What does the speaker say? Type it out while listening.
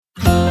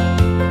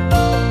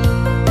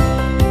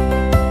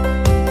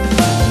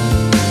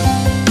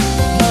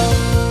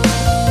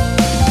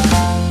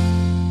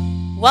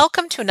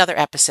Welcome to another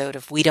episode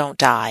of We Don't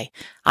Die.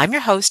 I'm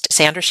your host,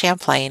 Sandra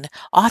Champlain,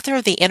 author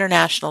of the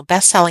international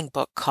best-selling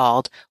book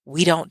called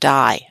We Don't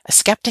Die, A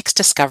Skeptic's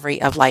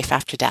Discovery of Life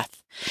After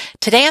Death.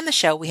 Today on the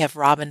show, we have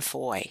Robin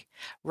Foy.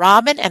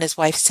 Robin and his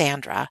wife,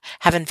 Sandra,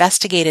 have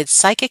investigated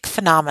psychic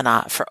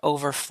phenomena for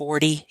over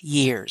 40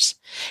 years.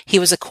 He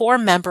was a core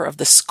member of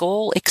the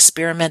Scole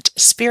experiment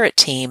spirit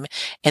team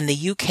in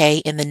the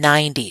UK in the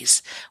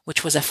 90s,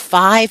 which was a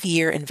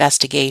 5-year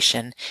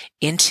investigation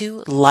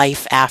into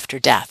life after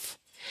death.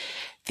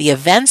 The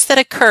events that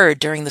occurred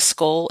during the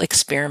Scole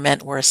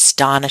experiment were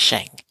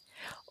astonishing.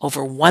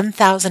 Over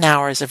 1,000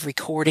 hours of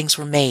recordings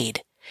were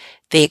made.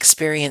 They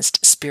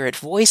experienced spirit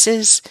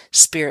voices,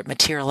 spirit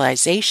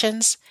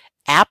materializations,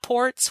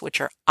 apports, which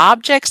are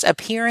objects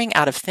appearing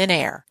out of thin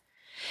air.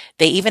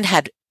 They even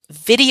had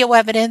video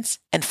evidence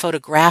and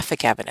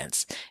photographic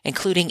evidence,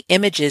 including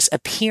images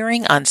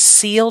appearing on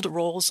sealed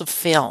rolls of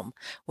film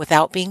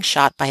without being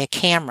shot by a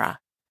camera.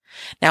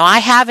 Now, I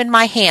have in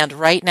my hand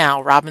right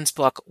now Robin's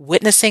book,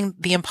 Witnessing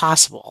the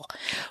Impossible,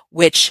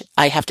 which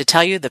I have to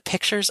tell you, the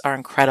pictures are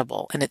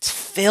incredible and it's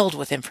filled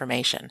with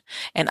information.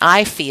 And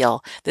I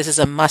feel this is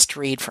a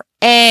must-read for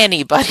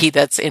anybody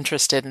that's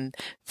interested in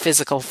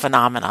physical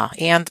phenomena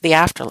and the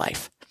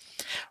afterlife.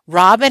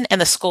 Robin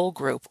and the Scole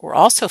group were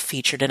also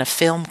featured in a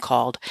film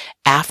called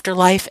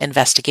Afterlife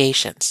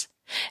Investigations.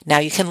 Now,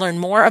 you can learn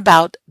more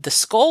about the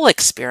Scole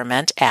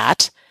experiment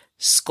at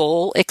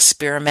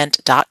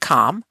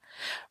scoleexperiment.com.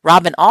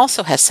 Robin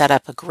also has set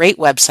up a great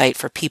website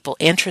for people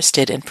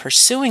interested in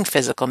pursuing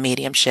physical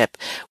mediumship,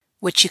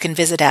 which you can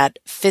visit at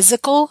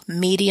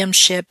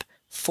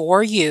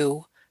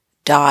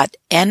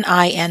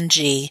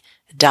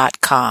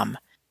physicalmediumship4u.ning.com.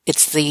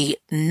 It's the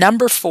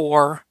number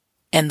 4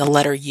 and the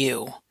letter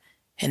U,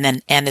 and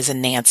then N is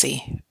in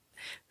Nancy.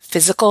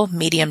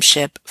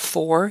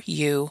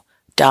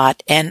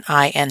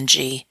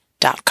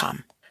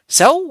 physicalmediumship4u.ning.com.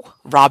 So,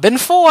 Robin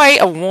Foy,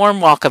 a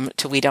warm welcome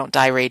to We Don't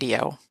Die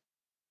Radio.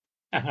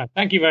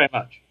 Thank you very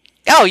much.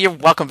 Oh, you're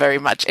welcome very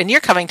much. And you're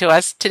coming to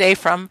us today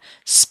from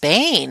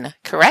Spain,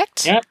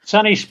 correct? Yep,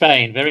 sunny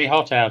Spain. Very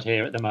hot out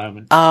here at the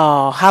moment.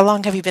 Oh, how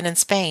long have you been in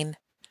Spain?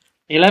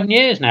 11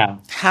 years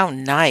now. How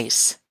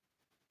nice.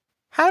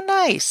 How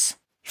nice.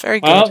 Very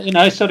good. Well,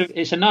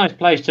 it's a nice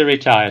place to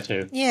retire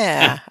to.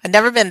 Yeah, I've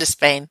never been to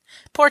Spain.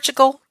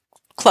 Portugal,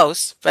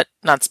 close, but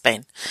not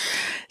Spain.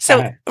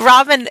 So,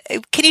 Robin,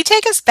 can you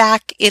take us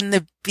back in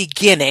the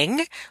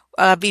beginning,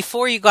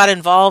 before you got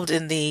involved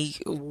in the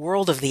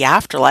world of the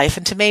afterlife,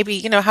 and to maybe,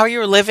 how you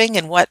were living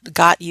and what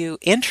got you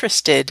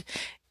interested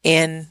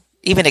in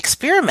even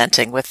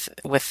experimenting with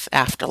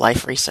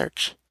afterlife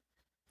research?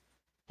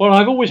 Well,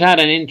 I've always had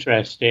an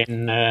interest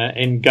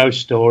in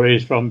ghost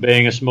stories from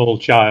being a small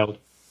child,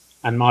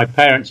 and my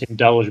parents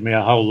indulged me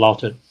a whole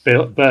lot at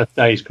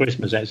birthdays,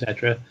 Christmas,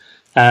 etc.,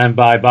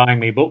 by buying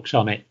me books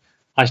on it.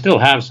 I still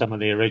have some of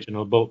the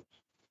original books,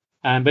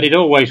 but it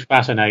always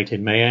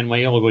fascinated me, and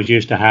we always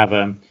used to have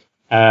a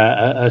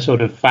sort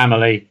of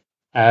family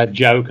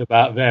joke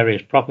about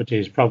various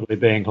properties probably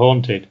being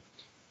haunted.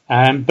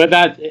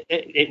 But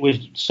it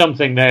was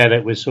something there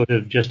that was sort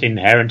of just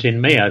inherent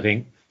in me, I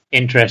think,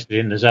 interested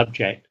in the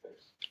subject.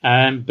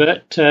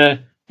 But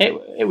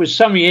it was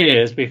some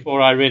years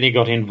before I really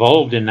got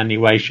involved in any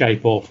way,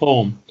 shape or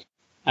form.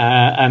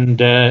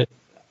 I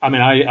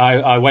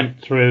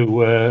went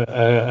through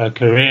a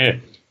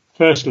career,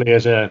 firstly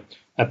as a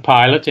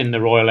pilot in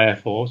the Royal Air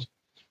Force,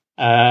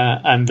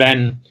 and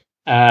then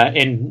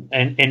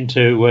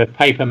into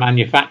paper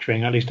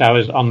manufacturing. At least I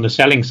was on the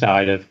selling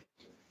side of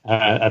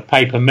a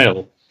paper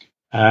mill,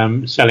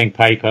 selling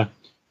paper,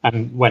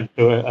 and went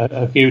to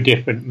a few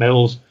different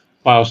mills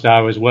whilst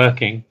I was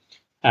working,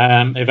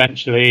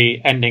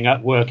 eventually ending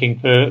up working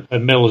for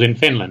mills in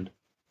Finland.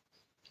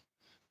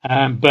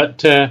 But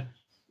to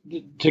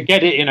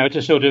get it,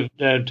 to sort of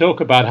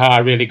talk about how I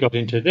really got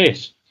into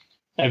this,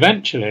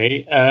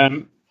 eventually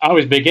I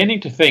was beginning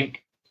to think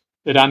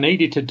that I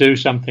needed to do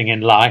something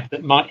in life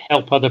that might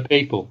help other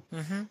people.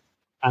 Mm-hmm.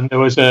 And there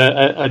was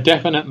a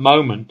definite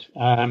moment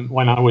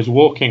when I was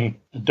walking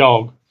a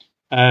dog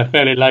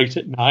fairly late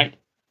at night,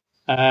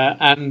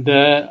 and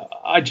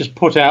I just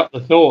put out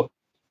the thought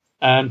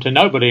to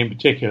nobody in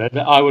particular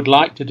that I would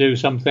like to do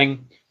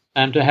something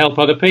to help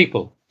other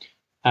people.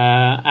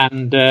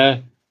 And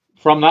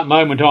from that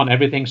moment on,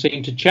 everything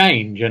seemed to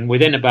change. And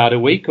within about a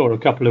week or a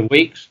couple of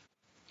weeks,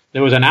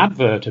 there was an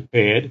advert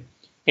appeared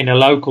in a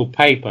local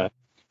paper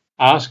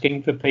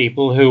asking for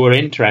people who were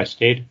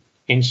interested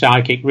in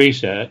psychic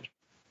research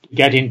to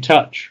get in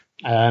touch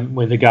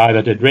with the guy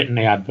that had written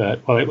the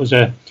advert. Well, it was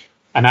an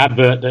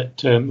advert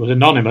that was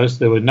anonymous.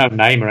 There was no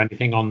name or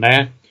anything on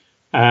there,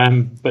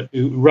 but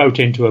who wrote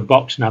into a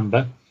box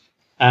number.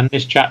 And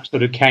this chap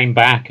sort of came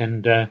back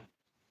and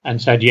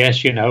said,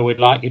 yes, we'd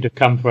like you to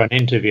come for an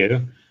interview.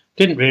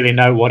 Didn't really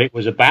know what it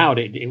was about.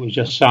 It was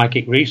just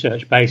psychic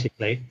research,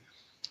 basically.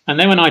 And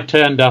then when I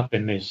turned up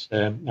in this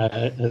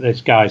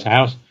guy's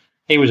house,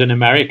 he was an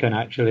American,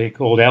 actually,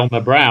 called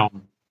Elmer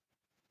Brown.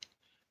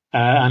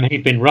 And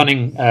he'd been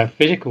running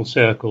physical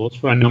circles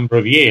for a number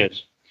of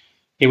years.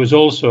 he was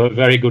also a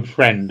very good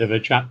friend of a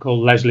chap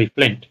called Leslie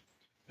Flint,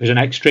 who's an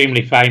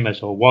extremely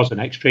famous, or was an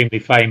extremely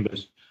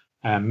famous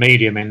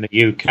medium in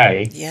the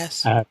UK,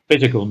 Yes.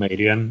 physical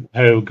medium,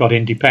 who got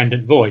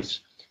independent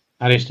voice.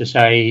 That is to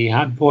say, he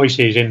had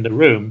voices in the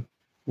room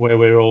where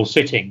we were all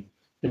sitting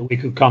that we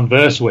could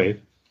converse with,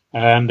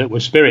 that were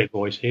spirit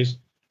voices,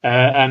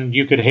 and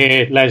you could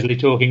hear Leslie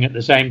talking at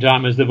the same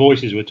time as the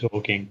voices were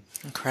talking.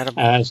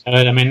 Incredible. So,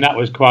 I mean, that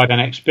was quite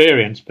an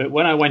experience. But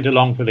when I went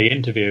along for the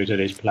interviews at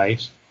his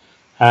place,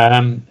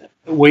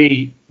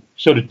 we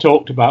sort of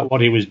talked about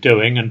what he was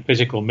doing and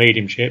physical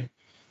mediumship,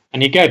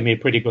 and he gave me a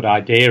pretty good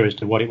idea as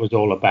to what it was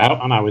all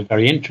about, and I was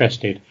very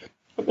interested.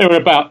 But there were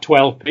about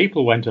 12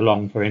 people went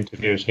along for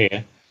interviews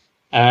here,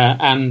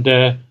 and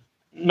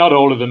not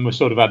all of them were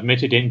sort of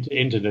admitted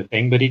into the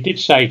thing, but he did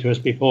say to us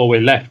before we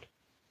left,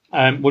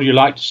 would you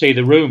like to see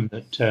the room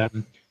that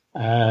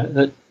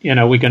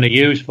we're going to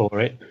use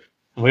for it?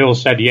 And we all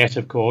said yes,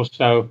 of course.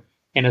 So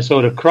in a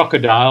sort of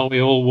crocodile,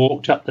 we all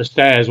walked up the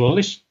stairs. Well,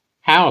 this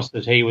house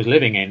that he was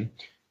living in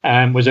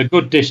was a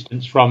good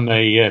distance from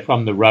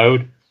the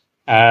road,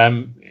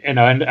 and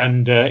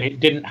it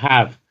didn't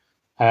have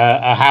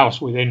a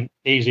house within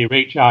easy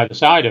reach either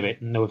side of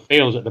it, and there were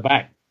fields at the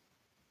back.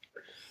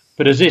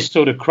 But as this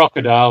sort of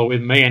crocodile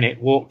with me in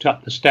it walked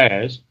up the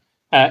stairs,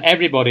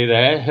 everybody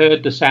there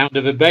heard the sound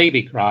of a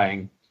baby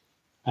crying.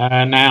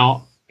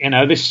 Now,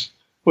 this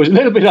was a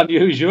little bit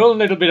unusual, a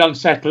little bit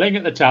unsettling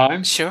at the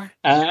time. Sure.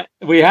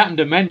 We happened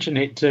to mention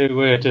it to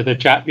the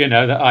chap,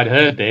 that I'd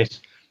heard this,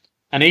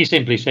 and he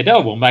simply said,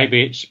 "Oh, well,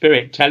 maybe it's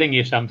spirit telling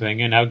you something,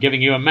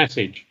 giving you a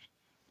message,"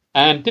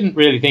 and didn't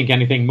really think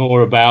anything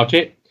more about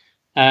it.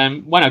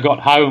 When I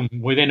got home,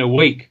 within a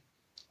week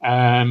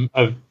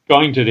of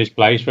going to this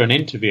place for an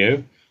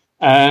interview,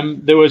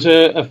 there was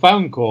a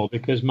phone call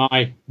because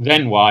my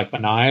then wife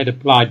and I had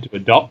applied to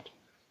adopt,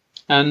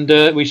 and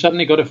we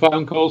suddenly got a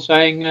phone call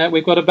saying,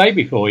 "We've got a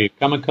baby for you,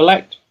 come and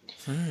collect."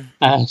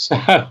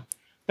 So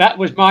that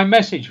was my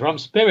message from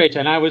Spirit,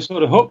 and I was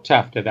sort of hooked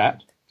after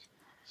that.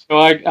 So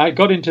I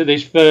got into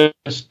this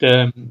first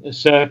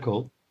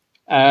circle,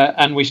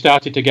 and we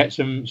started to get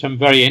some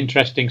very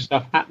interesting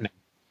stuff happening.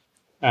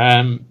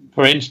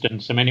 For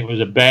instance, it was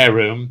a bare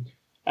room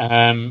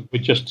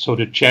with just sort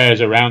of chairs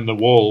around the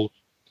walls,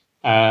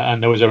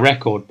 and there was a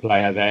record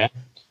player there.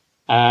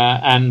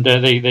 And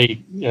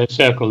the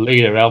circle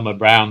leader, Elmer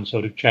Brown,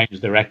 sort of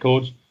changed the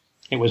records.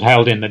 It was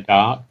held in the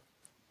dark,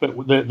 but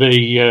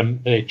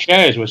the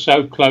chairs were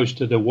so close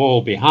to the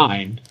wall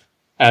behind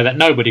that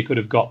nobody could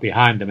have got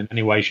behind them in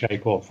any way,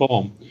 shape, or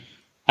form.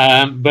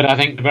 But I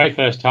think the very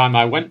first time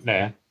I went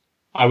there,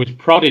 I was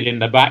prodded in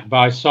the back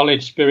by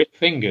solid spirit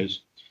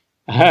fingers,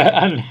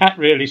 and that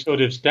really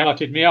sort of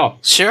started me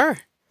off. Sure.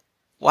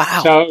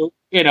 Wow. So,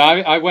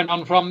 I went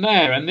on from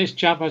there, and this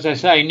chap, as I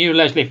say, knew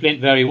Leslie Flint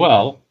very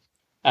well.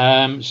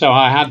 So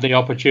I had the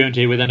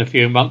opportunity within a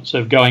few months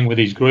of going with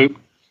his group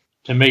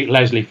to meet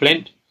Leslie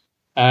Flint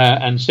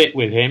and sit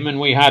with him, and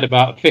we had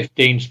about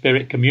 15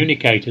 spirit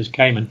communicators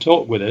came and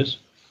talked with us,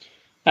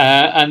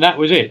 and that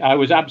was it. I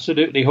was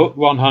absolutely hooked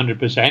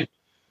 100%,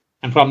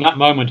 and from that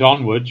moment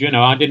onwards,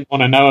 I didn't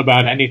want to know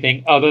about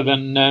anything other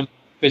than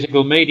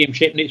physical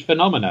mediumship and its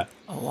phenomena.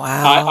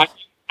 Wow. I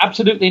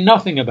absolutely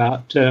nothing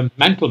about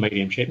mental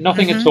mediumship,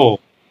 nothing at all.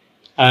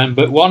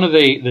 But one of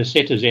the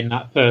sitters in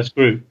that first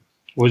group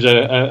was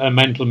a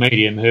mental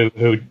medium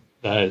who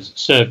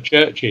served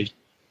churches,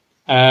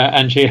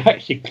 and she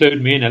actually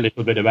clued me in a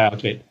little bit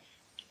about it.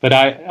 But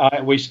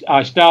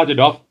I started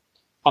off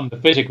on the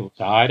physical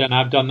side, and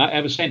I've done that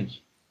ever since.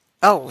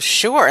 Oh,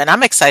 sure. And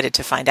I'm excited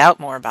to find out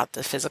more about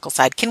the physical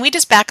side. Can we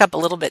just back up a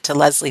little bit to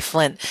Leslie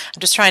Flint?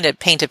 I'm just trying to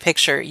paint a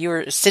picture. You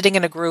were sitting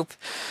in a group,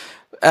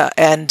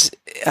 and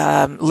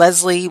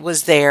Leslie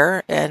was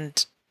there,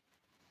 and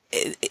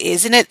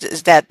isn't it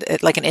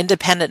that like an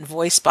independent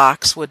voice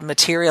box would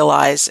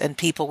materialize and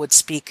people would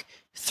speak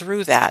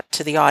through that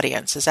to the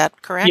audience? Is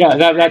that correct? Yeah,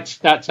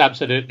 that's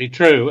absolutely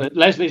true.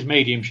 Leslie's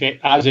mediumship,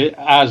 as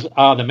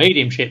are the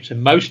mediumships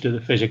and most of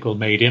the physical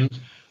mediums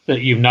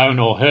that you've known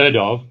or heard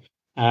of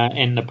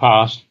in the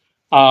past,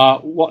 are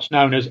what's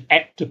known as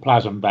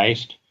ectoplasm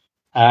based,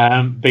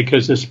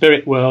 because the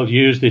spirit world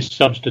used this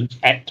substance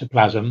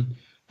ectoplasm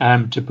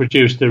to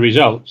produce the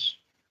results.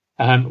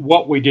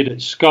 What we did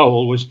at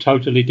Scole was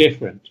totally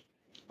different,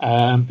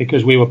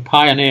 because we were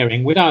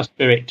pioneering with our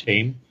spirit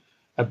team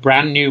a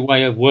brand new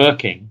way of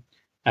working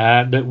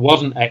that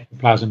wasn't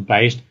ectoplasm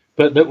based,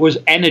 but that was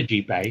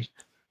energy based.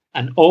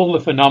 And all the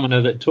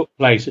phenomena that took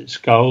place at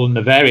Scole and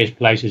the various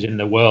places in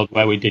the world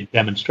where we did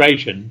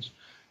demonstrations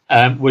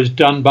was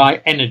done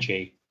by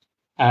energy.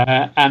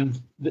 And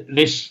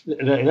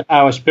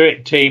our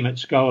spirit team at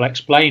Scole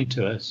explained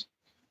to us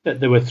that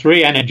there were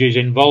three energies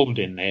involved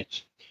in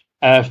this.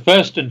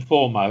 First and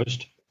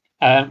foremost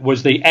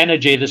was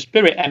the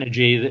spirit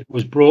energy that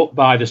was brought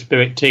by the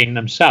spirit team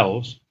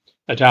themselves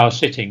at our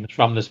sittings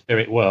from the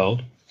spirit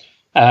world.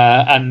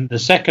 And the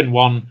second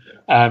one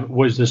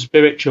was the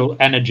spiritual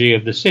energy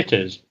of the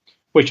sitters,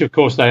 which, of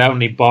course, they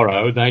only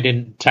borrowed. They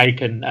didn't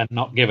take and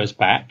not give us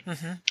back.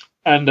 Mm-hmm.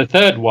 And the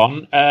third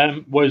one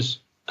was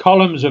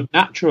columns of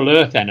natural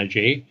earth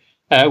energy,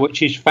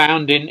 which is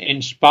found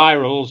in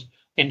spirals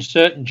in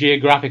certain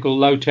geographical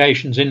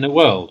locations in the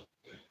world.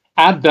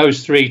 Add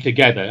those three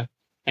together,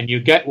 and you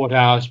get what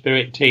our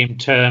spirit team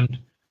termed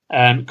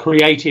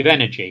creative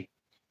energy.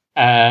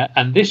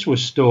 And this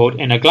was stored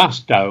in a glass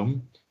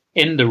dome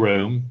in the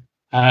room.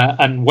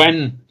 And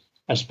when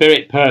a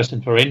spirit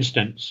person, for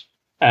instance,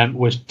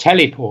 was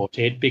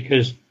teleported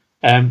because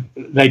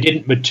they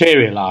didn't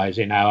materialize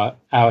in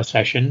our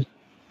sessions,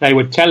 they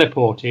were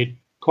teleported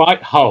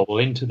quite whole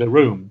into the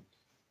room.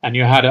 And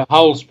you had a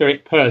whole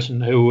spirit person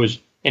who was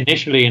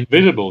initially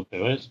invisible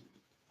to us,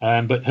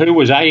 but who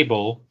was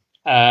able,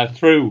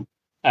 through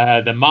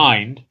the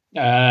mind,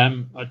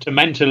 to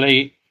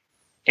mentally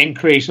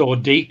increase or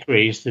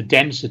decrease the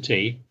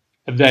density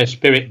of their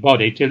spirit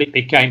body till it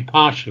became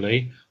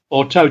partially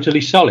or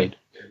totally solid,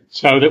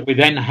 so that we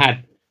then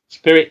had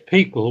spirit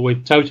people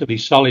with totally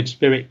solid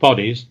spirit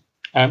bodies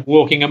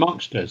walking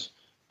amongst us.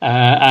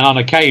 And on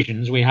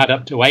occasions, we had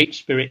up to 8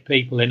 spirit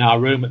people in our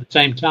room at the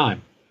same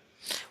time.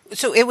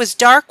 So it was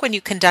dark when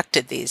you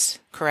conducted these,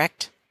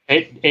 correct?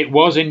 It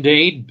was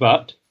indeed,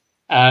 but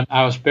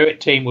our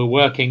spirit team were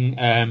working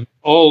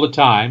all the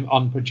time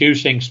on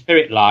producing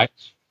spirit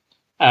lights,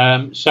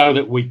 so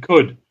that we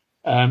could,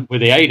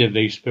 with the aid of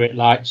these spirit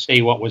lights,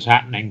 see what was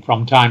happening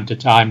from time to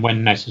time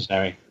when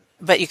necessary.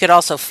 But you could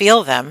also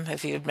feel them,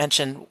 if you had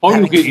mentioned. Oh,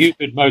 you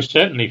could most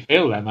certainly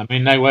feel them. I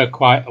mean, they were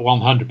quite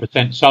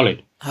 100%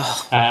 solid.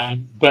 Oh.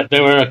 But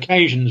there were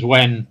occasions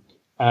when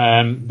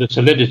the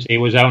solidity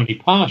was only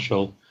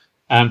partial.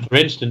 For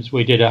instance,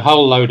 we did a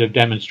whole load of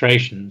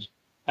demonstrations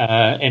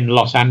in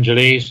Los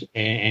Angeles,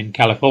 in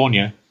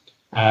California,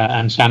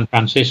 and San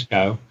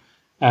Francisco.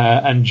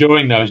 And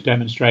during those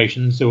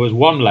demonstrations, there was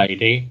one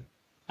lady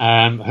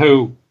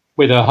who,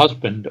 with her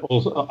husband,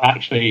 also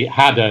actually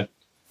had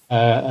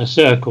a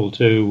circle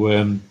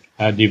to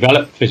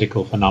develop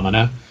physical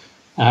phenomena,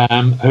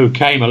 who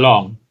came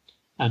along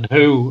and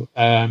who,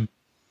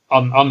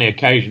 on the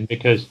occasion,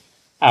 because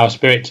our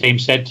spirit team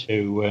said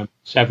to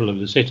several of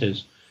the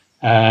sitters,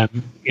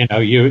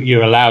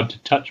 you're allowed to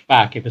touch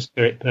back if a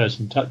spirit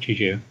person touches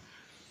you.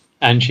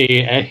 And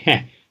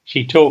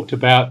she talked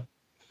about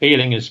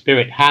feeling a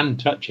spirit hand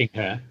touching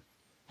her,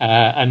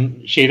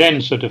 and she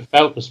then sort of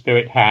felt the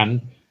spirit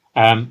hand,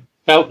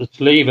 felt the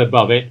sleeve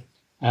above it,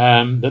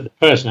 that the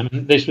person, I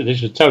mean, this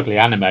was totally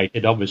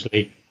animated,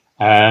 obviously.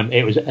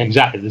 It was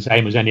exactly the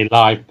same as any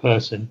live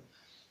person.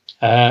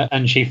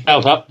 And she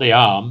felt up the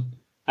arm,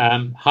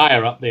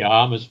 higher up the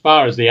arm, as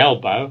far as the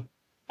elbow,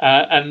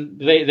 and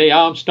the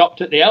arm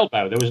stopped at the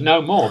elbow. There was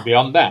no more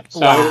beyond that.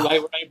 So wow. They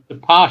were able to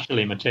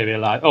partially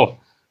materialize, or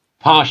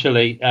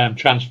partially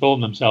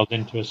transform themselves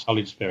into a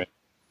solid spirit.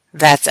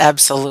 That's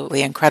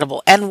absolutely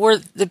incredible. And were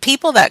the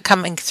people that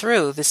coming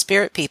through, the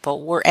spirit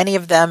people, were any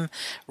of them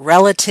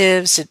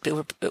relatives?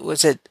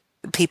 Was it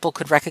people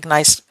could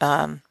recognize?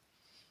 Was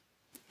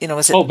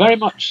it? Oh, very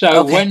much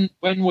so. Okay.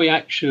 When we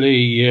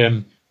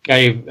actually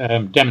gave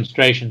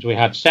demonstrations, we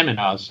had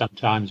seminars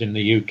sometimes in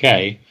the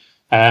UK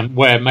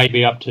where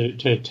maybe up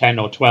to 10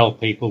 or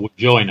 12 people would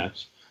join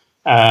us,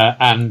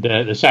 and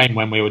the same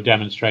when we were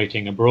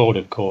demonstrating abroad,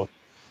 of course.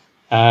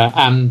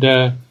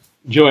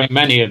 During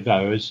many of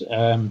those,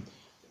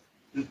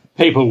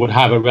 people would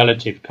have a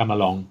relative come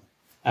along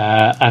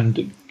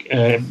and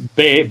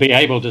be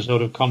able to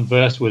sort of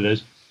converse with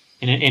us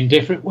in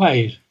different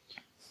ways.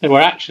 There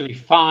were actually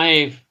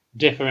 5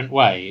 different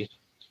ways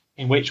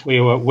in which we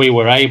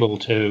were able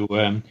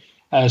to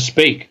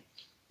speak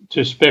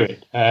to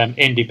spirit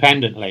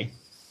independently,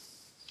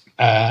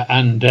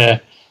 and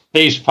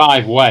these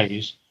 5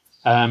 ways,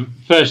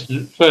 first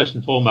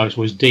and foremost,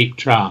 was deep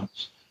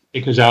trance.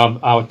 Because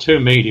our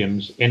 2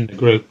 mediums in the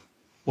group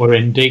were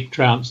in deep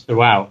trance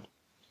throughout,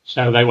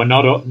 so they were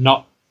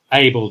not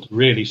able to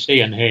really see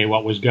and hear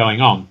what was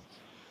going on.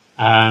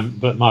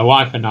 But my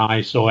wife and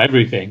I saw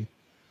everything,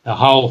 the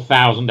whole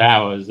 1,000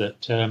 hours that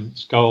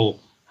Scole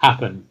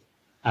happened,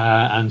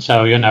 and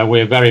so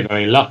we're very,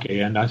 very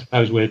lucky. And I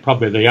suppose we're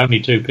probably the only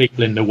 2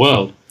 people in the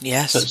world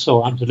that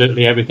saw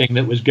absolutely everything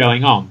that was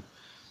going on.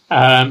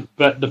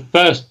 But the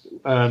first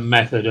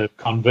method of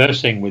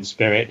conversing with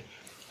spirit.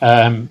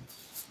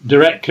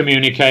 Direct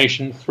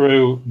communication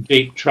through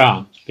deep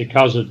trance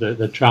because of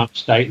the trance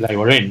state they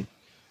were in,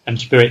 and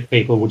spirit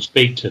people would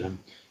speak to them.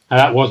 Now,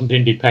 that wasn't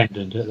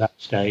independent at that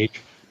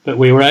stage, but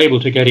we were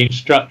able to get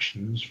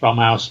instructions from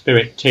our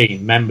spirit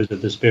team, members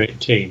of the spirit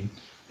team,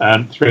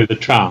 through the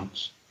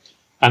trance.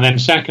 And then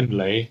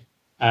secondly,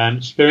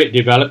 spirit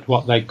developed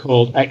what they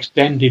called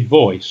extended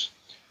voice,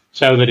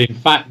 so that in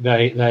fact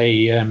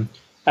they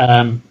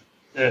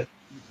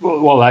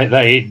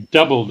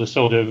doubled the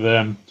sort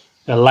of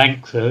the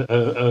length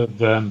of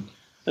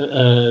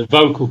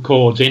vocal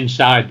cords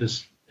inside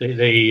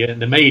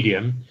the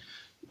medium,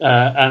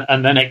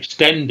 and then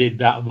extended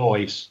that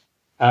voice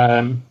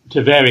to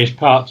various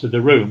parts of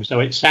the room, so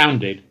it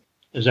sounded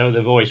as though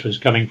the voice was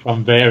coming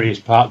from various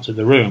parts of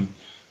the room,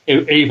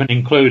 even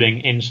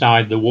including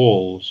inside the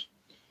walls.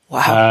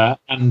 Wow!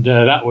 And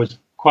that was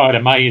quite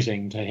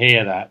amazing to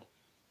hear that.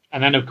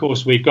 And then, of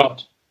course, we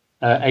got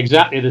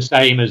exactly the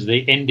same as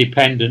the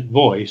independent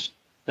voice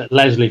that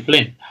Leslie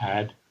Flint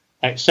had,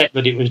 except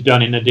that it was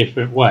done in a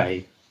different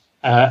way.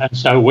 And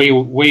so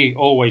we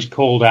always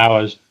called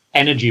ours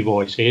energy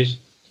voices,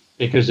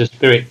 because the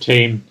spirit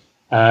team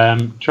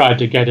tried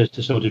to get us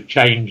to sort of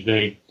change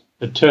the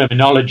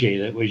terminology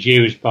that was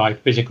used by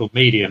physical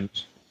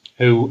mediums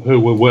who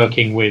were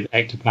working with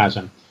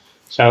ectoplasm.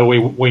 So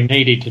we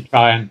needed to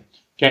try and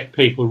get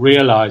people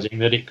realizing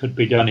that it could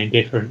be done in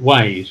different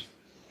ways.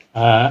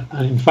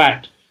 And in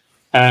fact,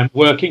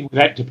 working with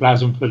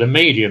ectoplasm for the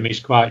medium is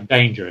quite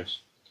dangerous.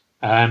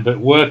 But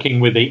working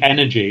with the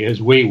energy,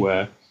 as we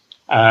were,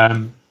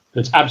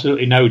 there's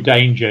absolutely no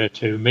danger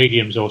to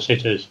mediums or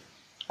sitters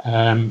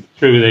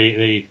through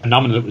the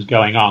phenomenon that was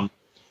going on.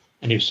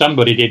 And if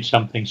somebody did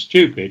something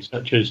stupid,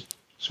 such as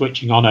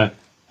switching on an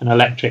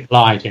electric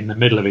light in the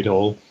middle of it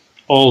all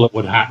that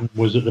would happen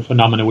was that the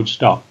phenomena would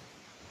stop.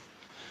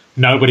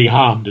 Nobody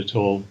harmed at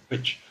all,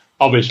 which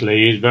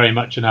obviously is very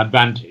much an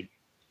advantage.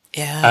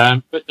 Yeah.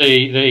 But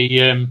we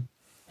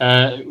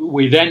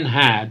then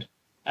had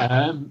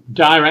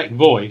direct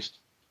voice,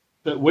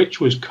 but which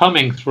was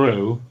coming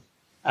through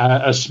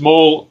a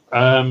small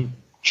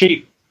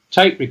cheap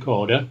tape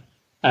recorder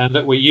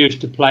that we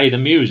used to play the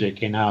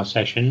music in our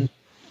sessions,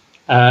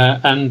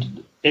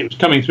 and it was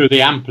coming through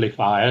the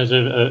amplifiers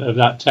of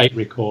that tape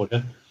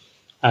recorder.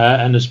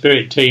 And the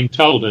spirit team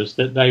told us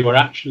that they were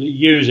actually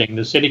using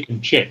the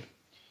silicon chip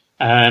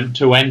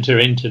to enter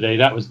into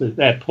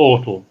their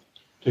portal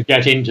to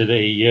get into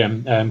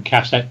the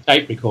cassette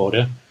tape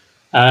recorder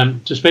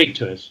to speak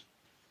to us.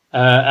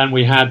 And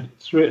we had,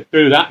 through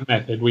that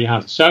method, we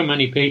had so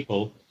many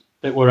people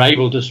that were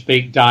able to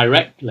speak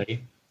directly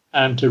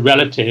to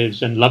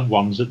relatives and loved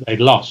ones that they'd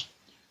lost,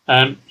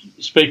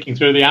 speaking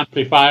through the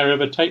amplifier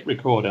of a tape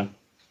recorder.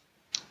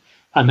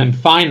 And then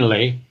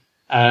finally,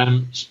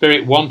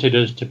 Spirit wanted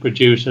us to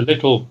produce a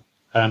little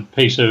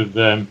piece of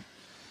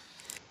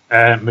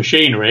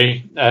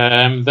machinery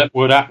that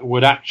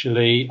would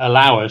actually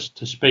allow us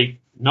to speak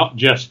not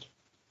just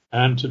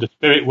to the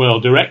spirit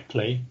world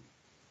directly,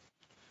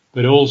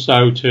 but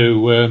also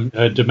to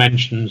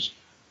dimensions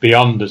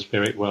beyond the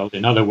spirit world.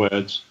 In other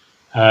words,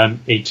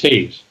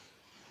 ETs.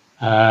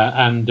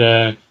 And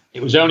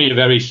it was only a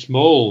very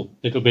small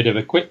little bit of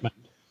equipment,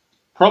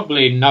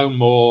 probably no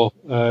more,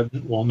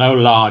 no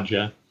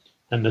larger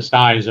than the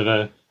size of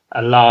a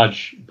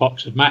large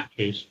box of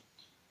matches.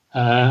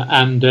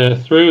 And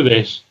through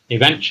this,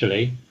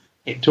 eventually,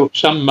 it took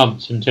some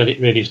months until it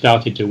really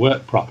started to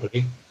work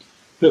properly,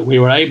 but we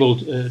were able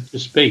to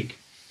speak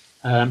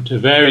to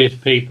various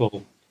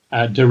people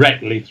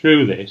directly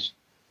through this.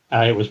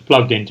 It was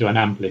plugged into an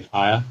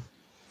amplifier,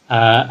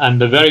 and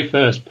the very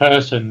first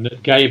person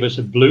that gave us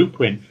a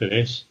blueprint for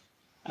this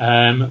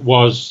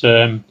was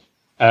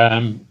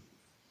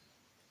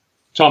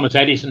Thomas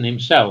Edison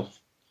himself,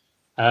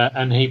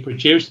 and he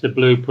produced the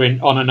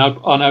blueprint on an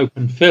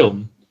unopened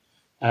film,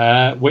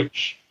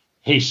 which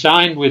he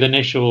signed with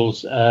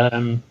initials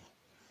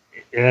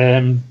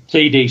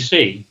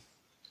TDC.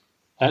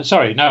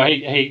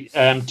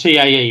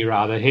 TAE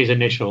rather, his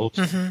initials.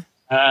 Mm-hmm.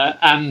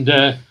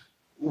 And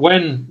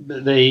when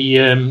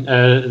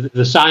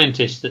the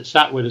scientists that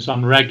sat with us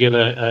on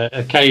regular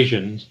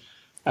occasions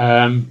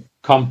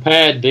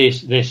compared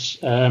this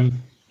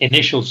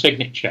initial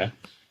signature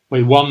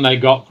with one they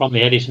got from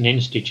the Edison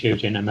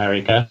Institute in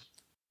America,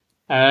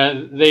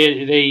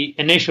 the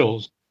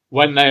initials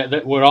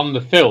that were on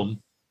the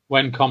film,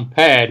 when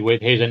compared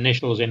with his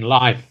initials in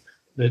life,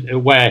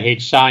 where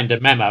he'd signed a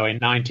memo in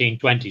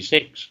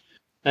 1926,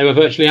 they were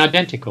virtually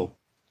identical.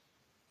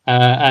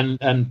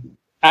 And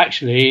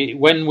actually,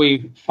 when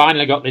we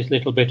finally got this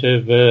little bit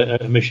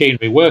of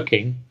machinery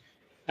working,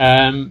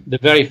 the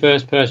very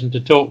first person to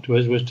talk to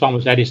us was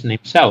Thomas Edison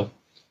himself.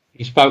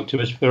 He spoke to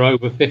us for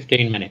over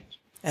 15 minutes.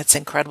 That's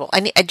incredible.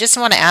 I just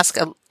want to ask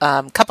a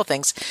couple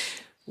things.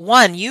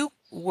 One, you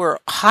were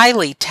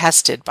highly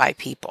tested by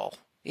people,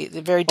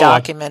 very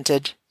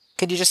documented.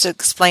 Could you just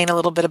explain a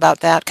little bit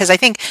about that? Because I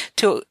think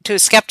to a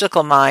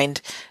skeptical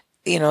mind,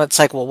 it's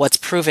like, well, what's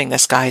proving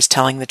this guy's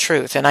telling the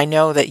truth? And I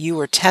know that you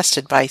were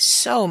tested by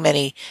so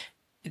many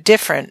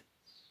different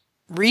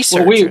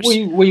researchers.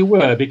 Well, we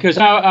were, because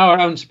our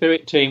own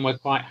spirit team were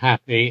quite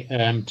happy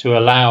to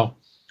allow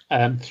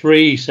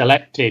 3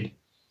 selected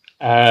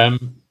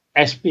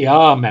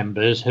SBR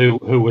members who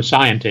were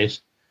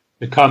scientists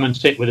to come and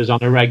sit with us on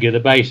a regular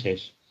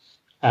basis,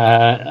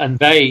 and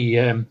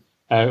they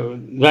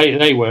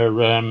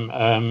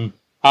were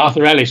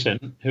Arthur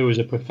Ellison, who was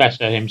a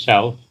professor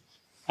himself.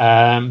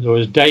 There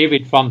was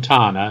David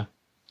Fontana,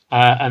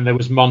 and there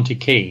was Monty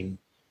Keane,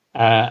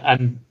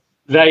 and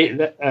they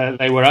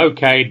were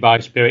okayed by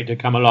Spirit to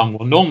come along.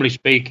 Well, normally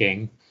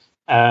speaking,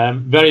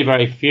 very,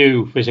 very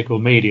few physical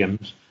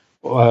mediums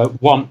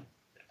want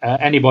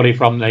anybody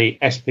from the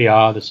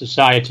SPR, the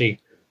Society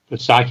for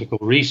Psychical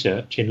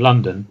Research in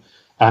London,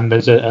 and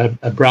there's a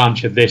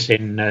branch of this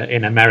in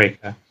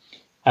America,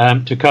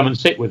 to come and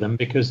sit with them,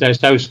 because they're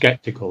so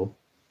skeptical,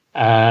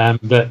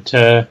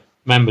 that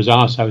members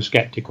are so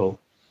skeptical,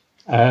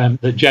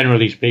 that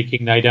generally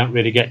speaking, they don't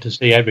really get to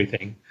see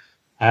everything.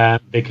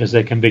 because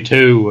they can be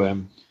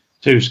too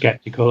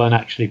sceptical and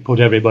actually put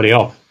everybody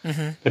off.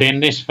 Mm-hmm. But in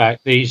this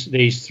fact,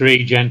 these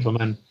three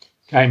gentlemen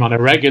came on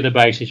a regular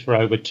basis for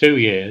over 2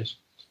 years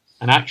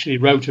and actually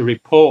wrote a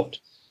report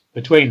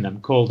between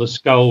them called the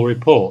Scole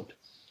report,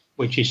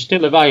 which is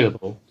still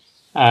available,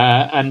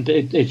 and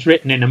it's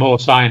written in a more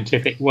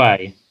scientific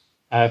way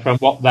from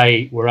what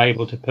they were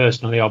able to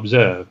personally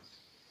observe.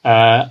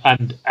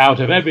 And out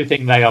of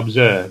everything they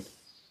observed,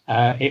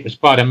 it was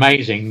quite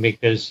amazing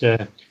because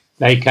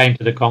they came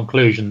to the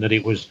conclusion that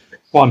it was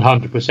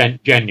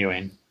 100%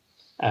 genuine.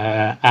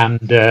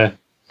 And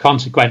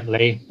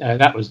consequently,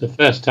 that was the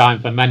first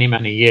time for many,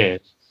 many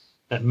years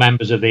that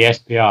members of the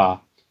SPR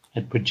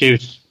had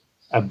produced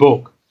a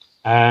book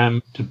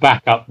to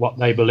back up what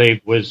they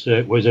believed was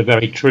a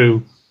very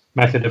true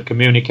method of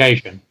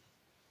communication.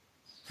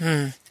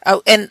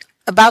 Oh, and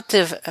about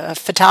the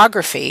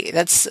photography,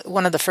 that's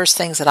one of the first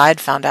things that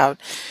I'd found out.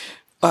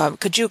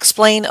 Could you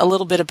explain a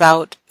little bit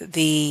about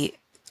the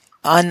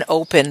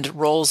unopened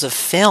rolls of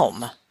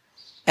film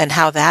and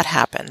how that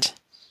happened?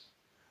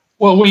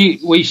 Well,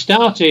 we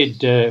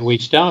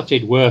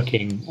started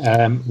working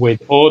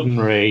with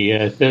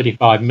ordinary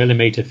 35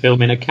 millimeter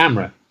film in a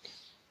camera.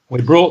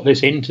 We brought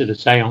this into the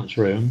séance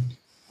room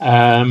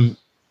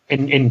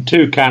in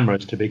two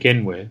cameras to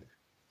begin with.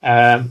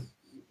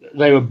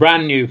 They were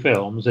brand new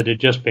films that had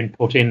just been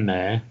put in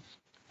there,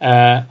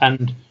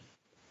 and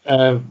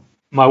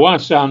my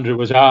wife Sandra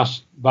was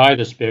asked by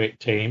the spirit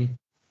team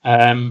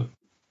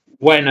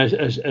when,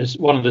 as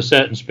one of the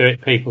certain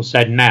spirit people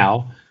said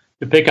now,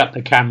 to pick up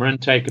the camera and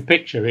take a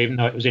picture, even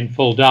though it was in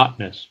full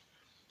darkness.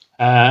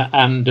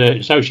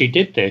 And so she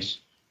did this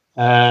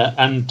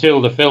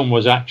until the film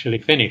was actually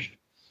finished.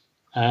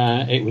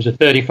 It was a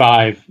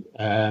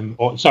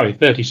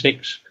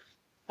 36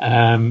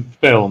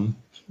 film,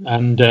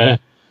 and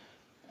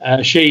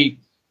she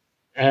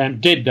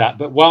did that.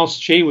 But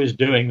whilst she was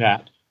doing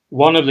that,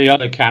 one of the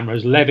other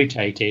cameras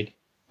levitated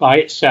by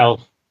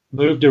itself,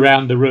 moved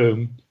around the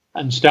room,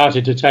 and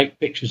started to take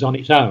pictures on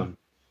its own.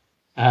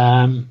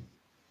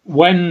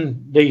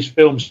 When these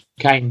films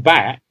came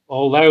back,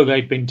 although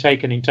they'd been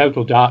taken in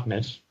total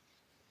darkness,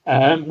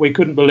 we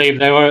couldn't believe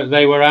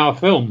they were our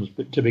films,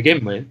 but to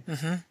begin with,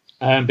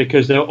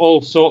 because there were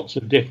all sorts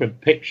of different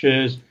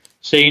pictures,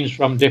 scenes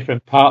from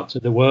different parts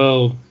of the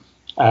world,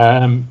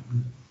 all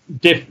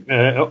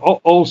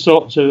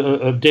sorts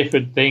of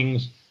different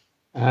things,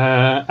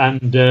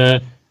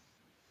 and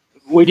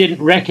we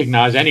didn't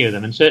recognize any of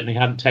them, and certainly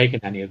hadn't taken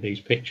any of these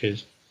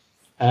pictures.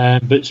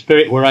 But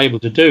Spirit were able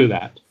to do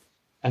that.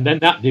 And then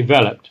that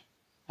developed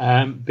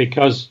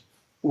because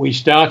we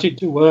started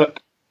to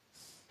work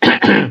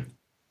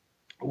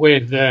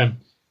with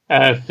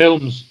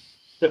films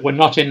that were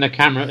not in the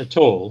camera at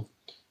all,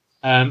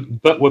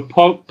 but were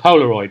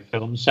Polaroid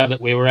films, so that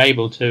we were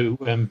able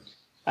to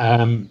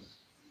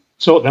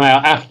sort them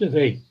out after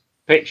the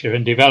picture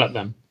and develop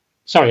them.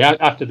 Sorry,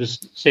 after the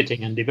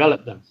sitting and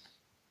develop them.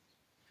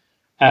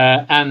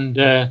 And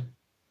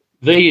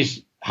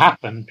these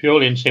happened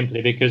purely and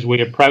simply because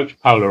we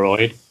approached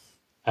Polaroid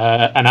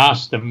and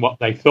asked them what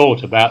they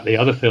thought about the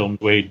other films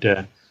we'd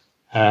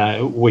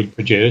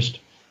produced,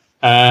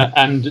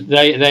 and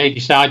they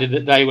decided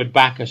that they would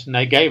back us, and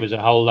they gave us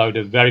a whole load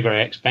of very,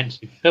 very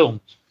expensive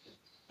films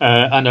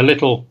and a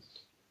little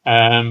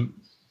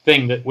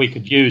thing that we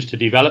could use to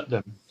develop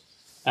them,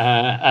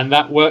 and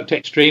that worked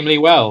extremely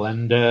well.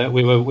 And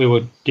we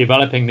were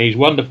developing these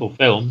wonderful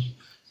films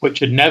which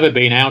had never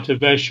been out of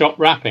their shop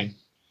wrapping,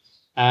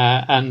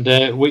 and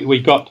we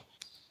got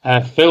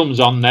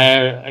films on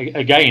there,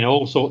 again,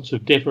 all sorts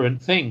of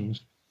different things,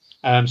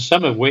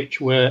 some of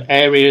which were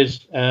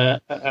areas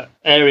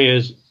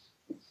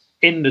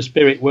in the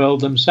spirit world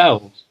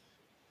themselves.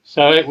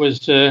 So it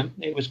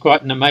was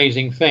quite an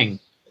amazing thing.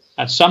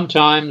 And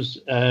sometimes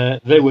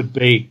there would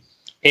be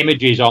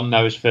images on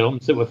those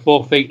films that were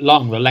 4 feet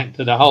long, the length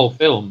of the whole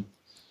film,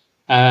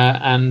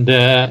 and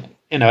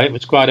it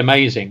was quite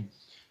amazing.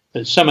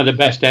 But some of the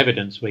best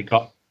evidence we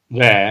got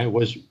there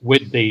was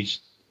with these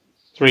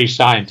 3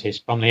 scientists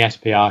from the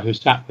SPR who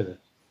sat with us.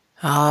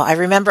 I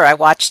remember I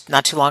watched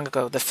not too long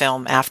ago the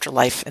film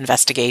Afterlife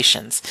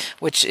Investigations,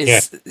 which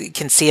is you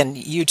can see on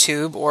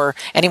YouTube, or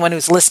anyone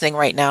who's listening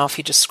right now, if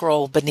you just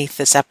scroll beneath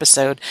this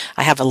episode,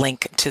 I have a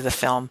link to the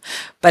film.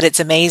 But it's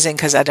amazing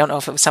because I don't know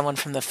if it was someone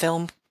from the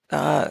film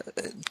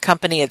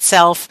company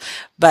itself,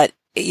 but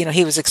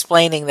he was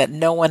explaining that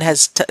no one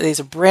has, these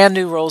are brand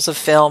new rolls of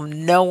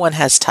film, no one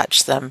has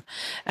touched them.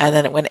 And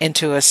then it went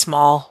into a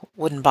small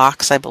wooden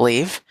box, I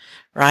believe,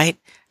 right?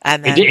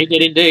 And then, it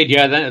did indeed,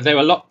 yeah. They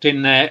were locked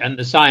in there, and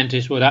the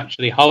scientists would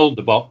actually hold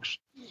the box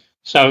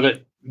so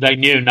that they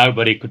knew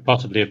nobody could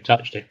possibly have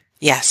touched it.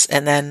 Yes,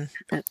 and then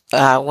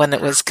when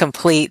it was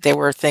complete, there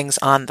were things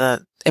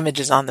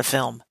images on the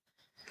film.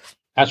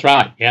 That's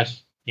right,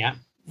 yes, yeah.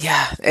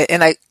 Yeah,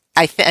 and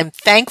am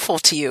thankful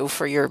to you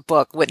for your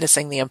book,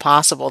 Witnessing the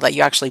Impossible, that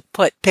you actually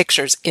put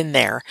pictures in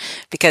there,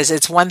 because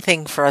it's one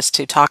thing for us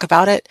to talk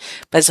about it,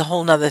 but it's a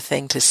whole nother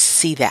thing to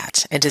see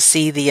that and to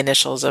see the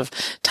initials of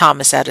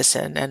Thomas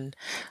Edison. And,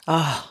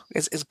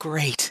 it's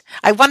great.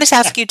 I wanted to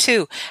ask you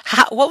too,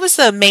 what was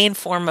the main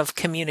form of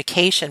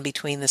communication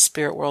between the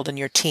spirit world and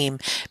your team,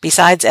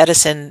 besides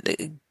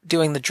Edison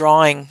doing the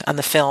drawing on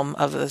the film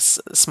of a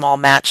small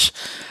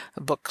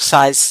matchbox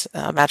size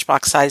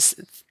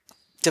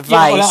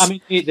device? Yeah, well, I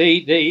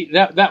mean,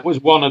 that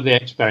was one of the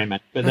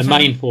experiments, but the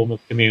main form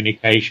of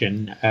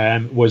communication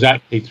was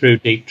actually through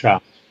deep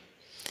trance,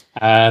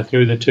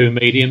 through the two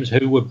mediums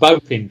who were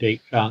both in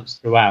deep trance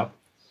throughout,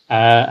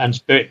 and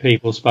spirit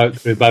people spoke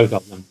through both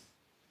of them.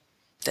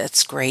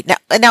 That's great.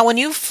 Now, when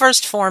you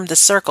first formed the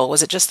circle,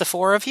 was it just the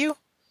four of you?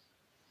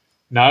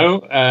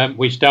 No,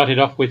 we started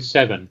off with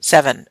 7.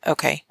 7,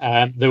 okay.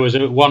 There was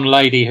one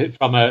lady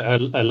from a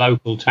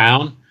local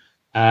town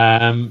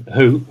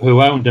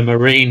who owned a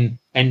marine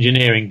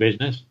engineering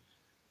business,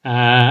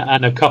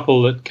 and a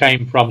couple that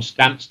came from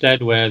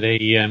Stansted, where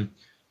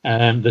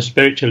the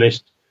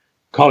spiritualist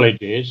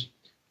college is,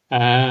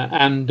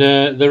 and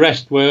the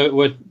rest were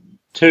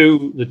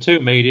the two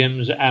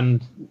mediums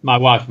and my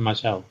wife and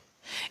myself.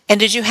 And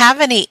did you have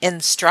any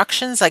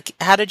instructions? Like,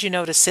 how did you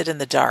know to sit in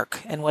the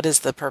dark? And what is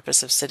the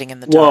purpose of sitting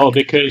in the dark? Well,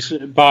 because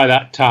by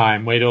that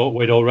time we'd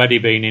already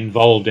been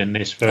involved in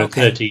this for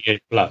 30 years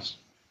plus.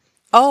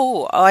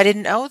 Oh, I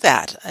didn't know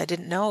that. I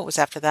didn't know it was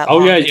after that long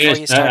before yes.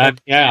 You started.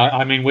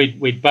 I mean,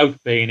 we'd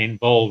both been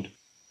involved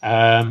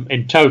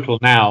in total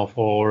now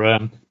for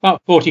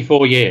about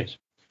 44 years.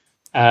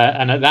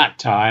 And at that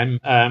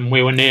time,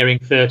 we were nearing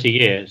 30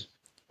 years.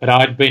 But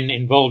I'd been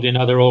involved in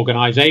other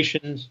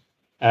organizations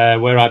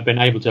where I'd been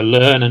able to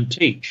learn and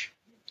teach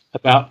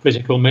about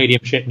physical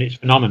mediumship and its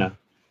phenomena.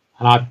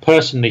 And I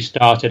personally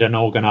started an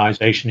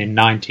organization in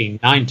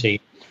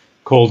 1990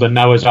 called the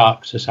Noah's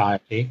Ark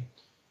Society,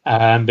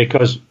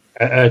 because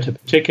at a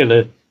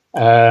particular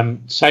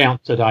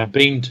seance that I'd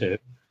been to,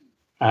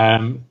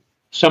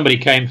 somebody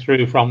came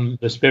through from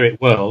the spirit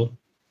world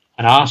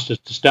and asked us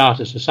to start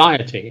a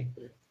society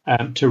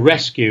to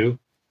rescue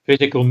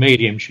physical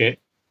mediumship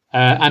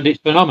and its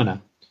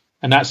phenomena.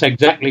 And that's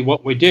exactly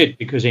what we did,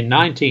 because in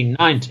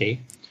 1990,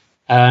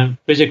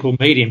 physical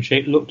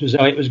mediumship looked as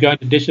though it was going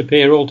to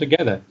disappear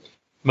altogether.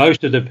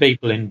 Most of the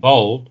people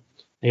involved,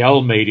 the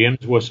old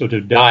mediums, were sort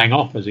of dying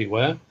off, as it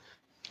were,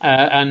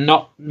 and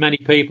not many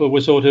people were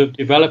sort of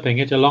developing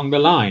it along the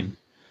line.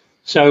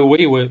 So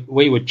we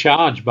were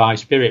charged by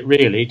Spirit,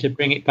 really, to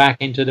bring it back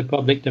into the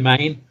public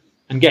domain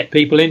and get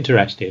people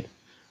interested,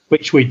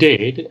 which we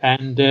did.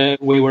 And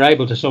we were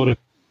able to sort of,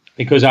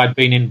 because I'd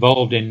been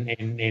involved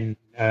in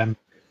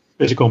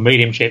physical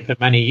mediumship for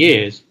many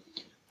years,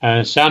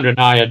 Sandra and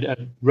I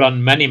had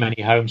run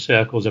many home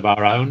circles of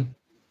our own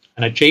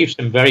and achieved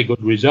some very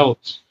good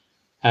results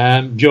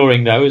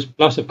during those.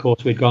 Plus, of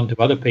course, we'd gone to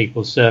other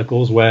people's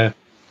circles where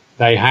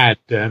they had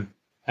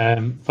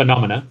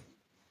phenomena,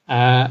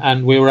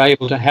 and we were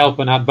able to help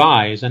and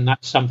advise, and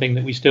that's something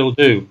that we still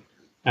do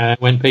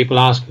when people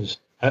ask us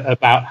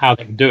about how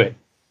they can do it.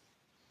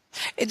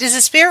 Does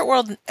the spirit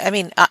world, I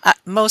mean,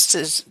 most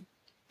is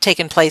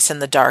taken place in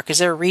the dark. Is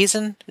there a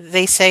reason,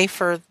 they say,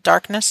 for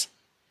darkness?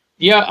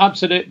 Yeah,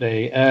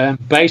 absolutely.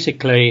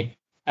 Basically,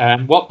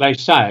 what they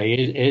say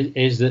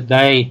is that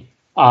they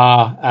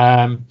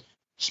are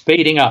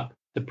speeding up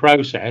the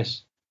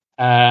process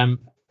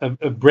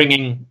of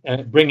bringing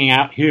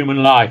out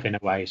human life in a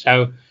way.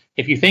 So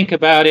if you think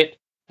about it,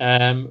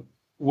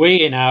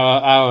 we in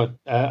our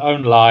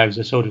own lives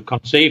are sort of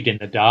conceived in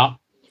the dark.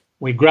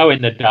 We grow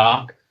in the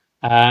dark.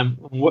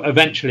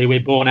 Eventually we're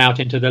born out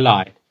into the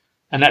light.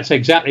 And that's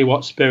exactly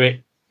what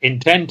Spirit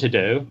intend to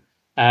do.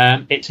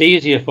 It's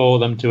easier for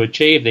them to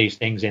achieve these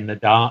things in the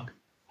dark,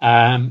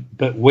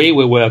 but we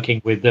were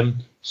working with them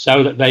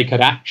so that they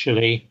could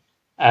actually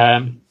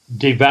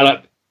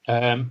develop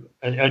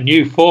a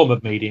new form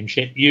of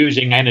mediumship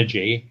using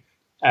energy,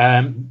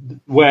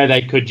 where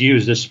they could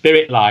use the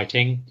spirit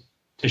lighting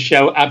to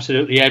show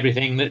absolutely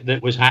everything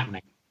that was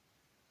happening.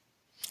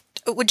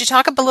 Would you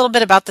talk a little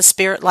bit about the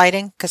spirit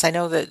lighting? Because I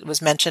know that it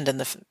was mentioned in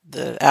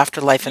the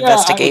Afterlife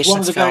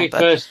Investigations film. One of the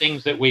very first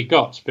things that we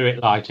got,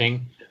 spirit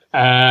lighting,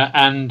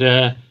 and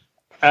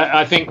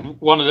I think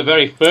one of the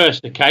very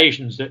first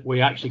occasions that we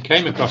actually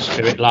came across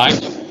spirit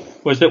lights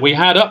was that we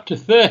had up to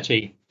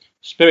 30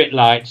 spirit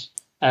lights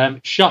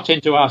shot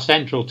into our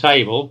central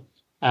table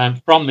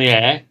from the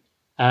air,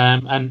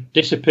 and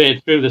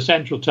disappeared through the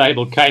central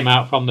table, came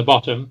out from the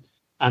bottom,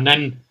 and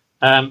then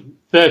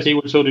 30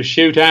 would sort of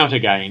shoot out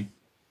again.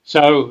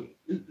 So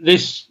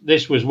this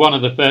was one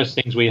of the first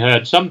things we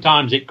heard.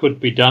 Sometimes it could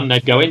be done.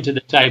 They'd go into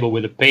the table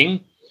with a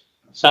ping.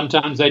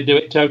 Sometimes they'd do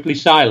it totally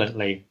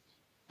silently.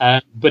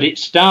 But it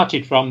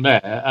started from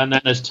there. And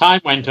then as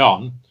time went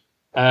on,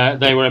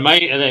 they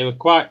were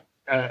quite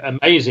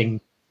amazing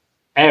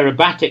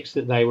aerobatics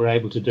that they were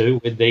able to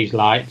do with these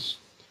lights.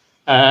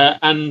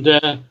 And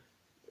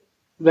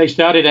they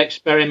started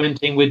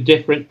experimenting with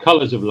different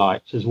colours of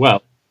lights as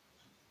well.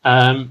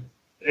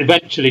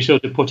 eventually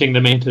sort of putting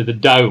them into the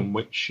dome,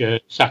 which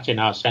sat in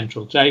our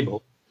central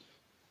table.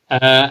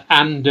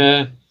 And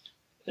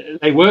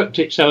they worked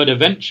it so that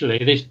eventually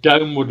this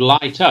dome would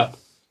light up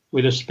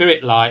with a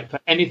spirit light for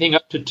anything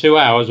up to 2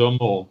 hours or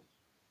more.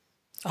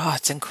 Oh,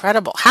 it's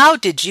incredible. How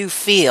did you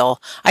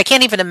feel? I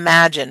can't even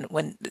imagine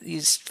when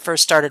you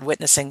first started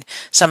witnessing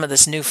some of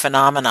this new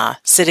phenomena,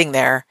 sitting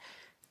there.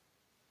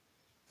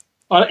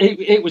 Well,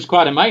 it was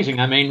quite amazing.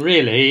 I mean,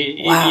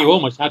 really, Wow. you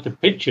almost had to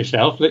pitch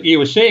yourself that you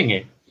were seeing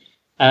it.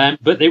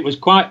 But it was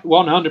quite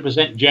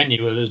 100%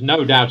 genuine. There's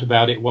no doubt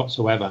about it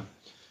whatsoever.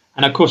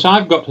 And of course,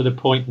 I've got to the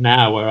point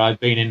now where I've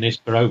been in this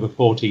for over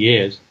 40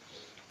 years,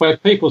 where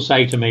people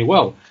say to me,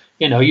 well,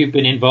 you know, you've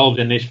been involved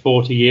in this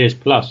 40 years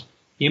plus.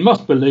 You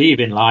must believe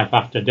in life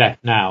after death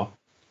now.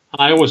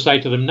 And I always say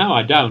to them, no,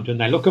 I don't. And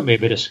they look at me a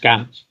bit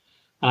askance.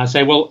 And I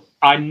say, well,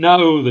 I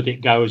know that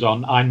it goes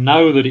on. I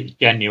know that it's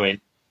genuine.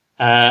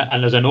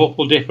 And there's an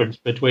awful difference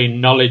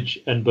between knowledge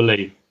and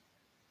belief.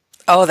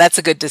 Oh, that's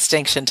a good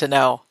distinction to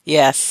know.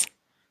 Yes,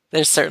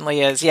 there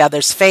certainly is. Yeah,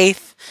 there's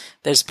faith,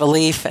 there's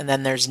belief, and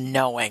then there's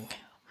knowing.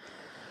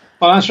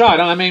 Well, that's right.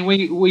 And I mean,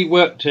 we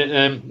worked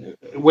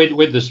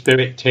with the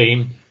Spirit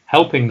team,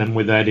 helping them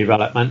with their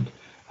development.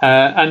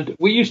 And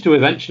we used to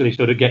eventually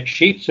sort of get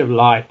sheets of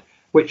light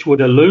which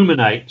would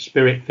illuminate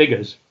spirit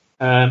figures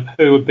who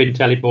had been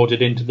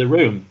teleported into the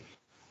room.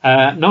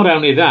 Not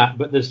only that,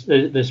 but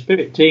the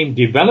Spirit team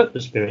developed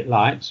the spirit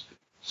lights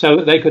so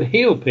that they could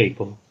heal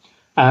people.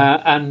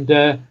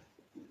 And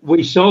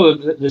we saw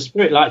that the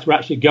spirit lights were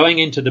actually going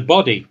into the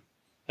body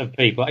of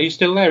people. Are you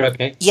still there?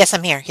 Okay. Yes,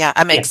 I'm here. Yeah,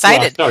 I'm Yes,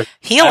 excited. sorry.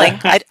 Healing.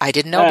 I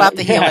didn't know about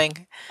the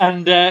healing.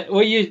 And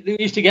we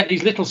used to get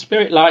these little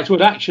spirit lights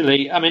would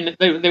actually, I mean,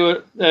 they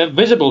were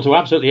visible to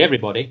absolutely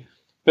everybody,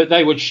 but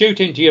they would shoot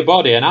into your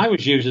body. And I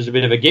was used as a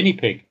bit of a guinea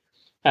pig.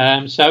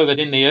 So that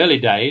in the early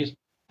days,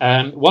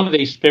 one of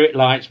these spirit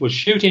lights would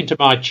shoot into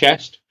my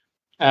chest,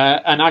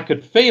 and I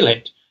could feel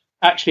it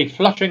actually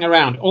fluttering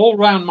around all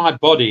around my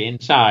body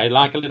inside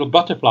like a little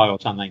butterfly or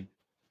something.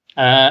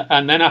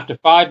 And then after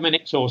 5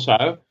 minutes or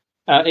so,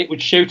 it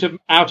would shoot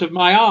out of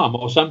my arm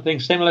or something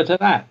similar to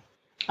that.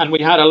 And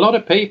we had a lot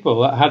of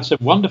people that had some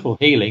wonderful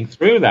healing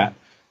through that.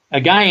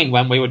 Again,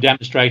 when we were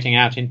demonstrating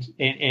out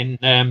in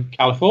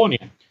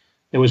California,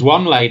 there was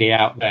one lady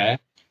out there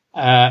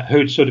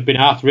who'd sort of been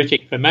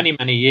arthritic for many,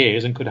 many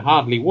years and could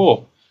hardly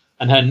walk.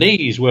 And her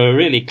knees were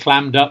really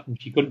clammed up and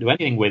she couldn't do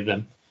anything with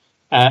them.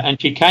 And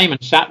she came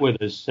and sat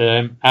with us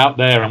out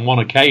there on one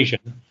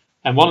occasion.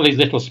 And one of these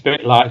little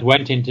spirit lights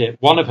went into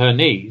one of her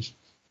knees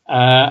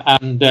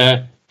and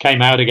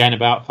came out again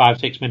about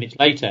 5-6 minutes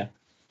later.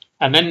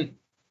 And then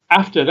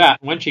after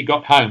that, when she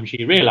got home,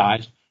 she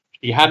realized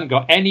she hadn't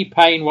got any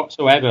pain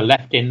whatsoever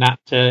left in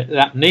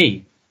that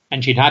knee.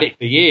 And she'd had it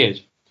for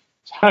years.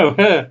 So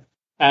her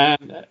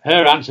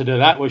answer to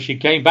that was she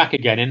came back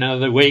again in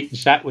another week and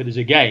sat with us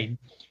again.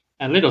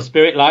 And little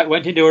spirit light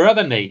went into her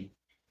other knee.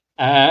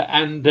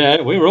 And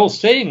we were all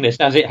seeing this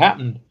as it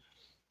happened.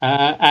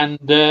 And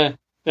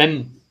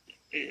then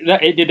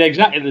it did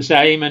exactly the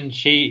same, and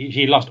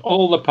she lost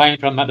all the pain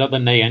from that other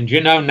knee. And you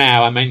know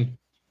now, I mean,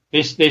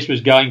 this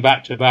was going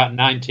back to about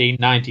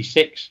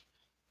 1996,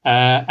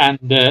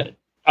 and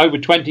over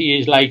 20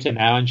 years later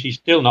now, and she's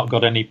still not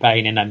got any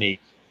pain in her knee.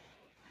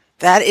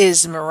 That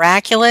is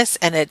miraculous,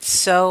 and it's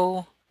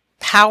so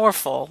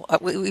powerful.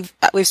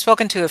 We've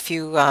spoken to a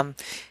few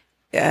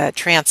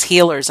trance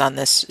healers on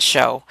this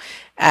show,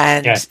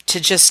 and Yes. to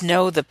just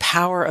know the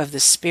power of the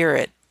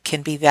spirit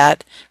can be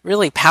that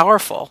really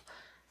powerful.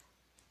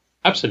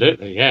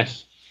 Absolutely,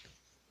 yes.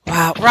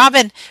 Wow,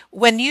 Robin,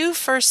 when you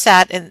first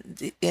sat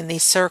in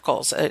these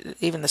circles,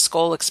 even the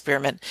Scole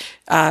experiment,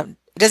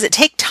 does it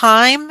take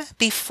time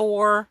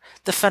before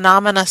the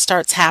phenomena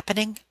starts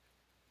happening?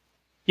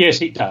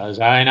 Yes, it does.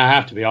 And I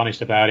have to be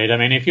honest about it. I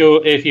mean, if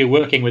you're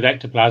working with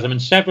ectoplasm,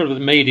 and several of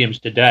the mediums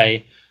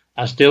today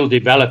are still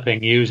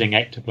developing using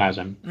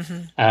ectoplasm,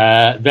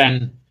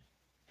 then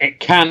it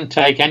can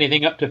take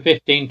anything up to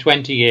 15,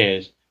 20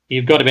 years.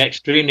 You've got to be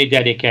extremely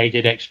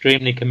dedicated,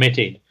 extremely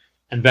committed,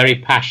 and very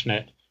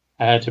passionate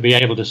to be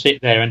able to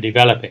sit there and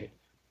develop it.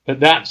 But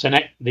that's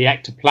the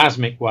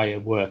ectoplasmic way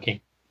of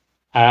working.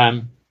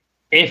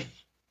 If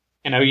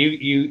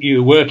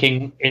you're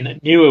working in a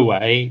newer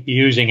way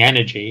using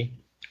energy,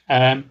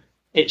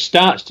 it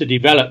starts to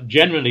develop,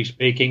 generally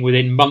speaking,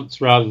 within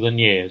months rather than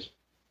years.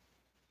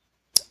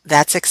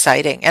 That's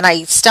exciting. And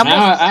I stumbled.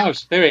 Our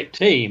spirit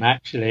team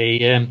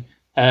actually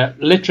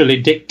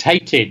literally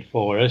dictated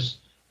for us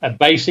a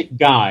basic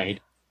guide,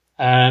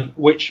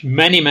 which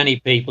many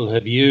people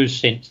have used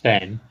since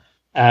then,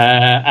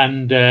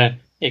 and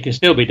it can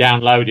still be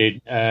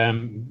downloaded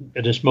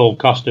at a small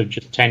cost of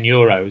just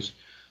 €10.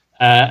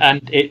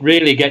 And it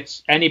really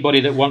gets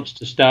anybody that wants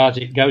to start.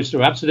 It goes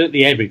through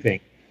absolutely everything,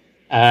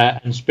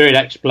 and Spirit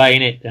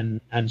explain it,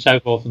 and so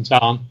forth and so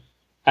on.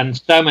 And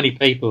so many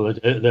people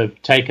that have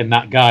taken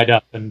that guide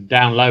up and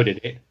downloaded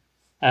it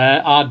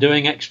are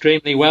doing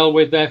extremely well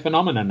with their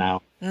phenomena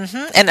now.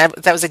 And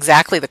that was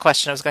exactly the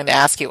question I was going to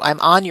ask you.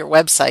 I'm on your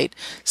website,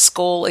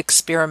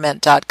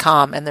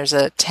 scoleexperiment.com, and there's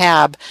a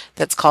tab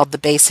that's called the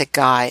Basic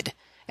Guide.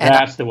 And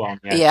That's the one,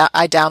 yes. yeah,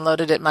 I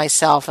downloaded it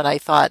myself, and I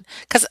thought,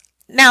 because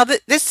now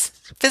this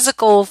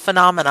physical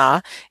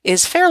phenomena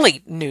is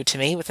fairly new to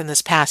me within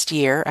this past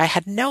year. I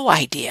had no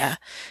idea.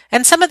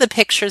 And some of the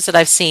pictures that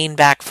I've seen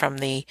back from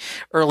the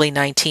early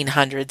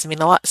 1900s, I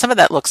mean, some of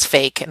that looks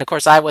fake. And of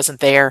course, I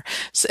wasn't there,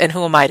 and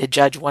who am I to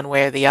judge one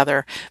way or the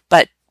other?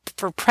 But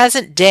for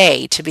present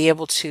day, to be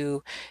able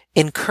to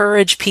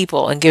encourage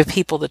people and give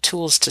people the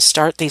tools to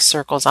start these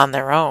circles on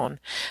their own.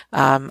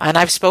 And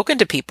I've spoken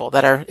to people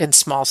that are in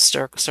small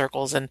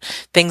circles, and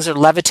things are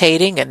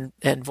levitating,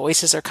 and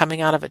voices are coming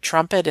out of a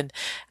trumpet.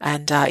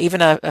 And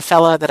even a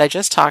fella that I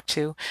just talked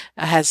to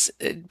has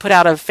put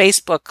out a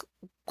Facebook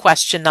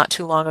question not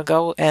too long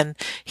ago, and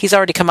he's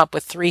already come up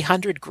with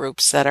 300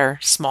 groups that are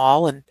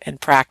small and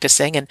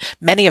practicing, and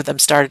many of them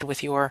started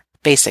with your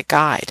basic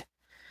guide.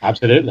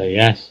 Absolutely,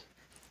 yes.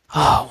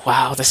 Oh,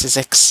 wow, this is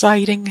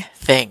exciting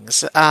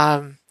things.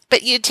 But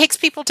it takes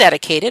people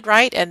dedicated,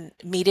 right? And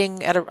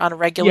meeting on a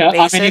regular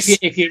basis. I mean,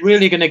 if you're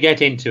really going to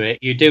get into it,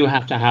 you do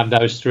have to have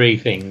those three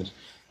things.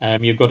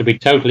 You've got to be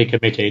totally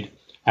committed.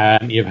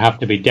 You have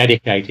to be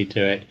dedicated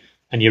to it.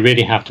 And you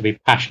really have to be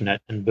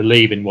passionate and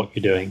believe in what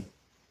you're doing.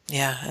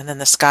 Yeah, and then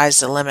the sky's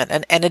the limit.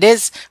 And it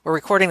is, we're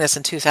recording this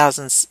in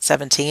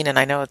 2017, and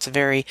I know it's a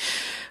very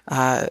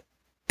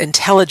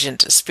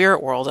intelligent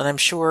spirit world, and I'm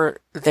sure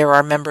there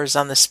are members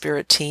on the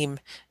spirit team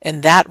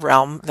in that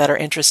realm that are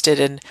interested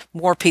in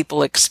more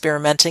people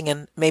experimenting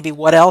and maybe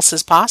what else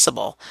is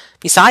possible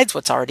besides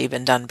what's already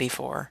been done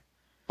before.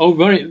 Oh,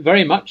 very,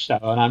 very much so.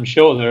 And I'm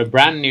sure there are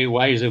brand new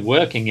ways of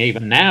working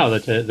even now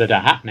that are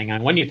happening.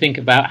 And when you think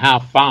about how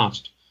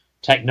fast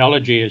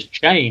technology has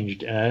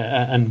changed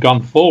and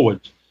gone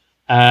forward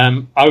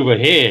over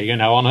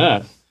here, on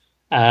Earth,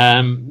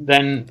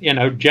 then,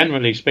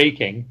 generally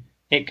speaking,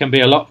 it can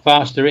be a lot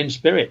faster in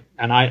spirit.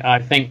 And I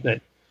think that,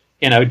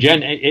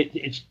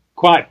 it's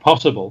quite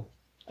possible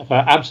for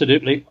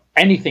absolutely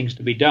anything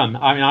to be done.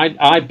 I mean,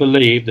 I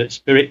believe that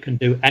spirit can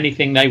do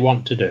anything they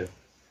want to do.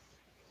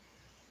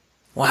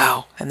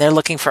 Wow. And they're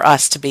looking for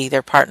us to be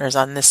their partners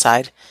on this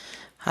side,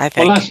 I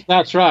think. Well,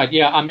 that's right.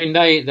 Yeah. I mean,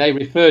 they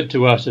referred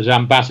to us as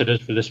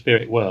ambassadors for the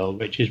spirit world,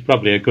 which is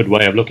probably a good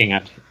way of looking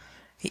at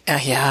it.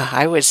 Yeah,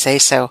 I would say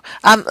so.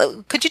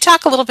 Could you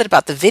talk a little bit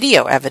about the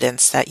video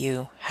evidence that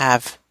you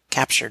have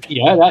captured?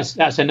 Yeah,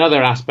 that's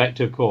another aspect,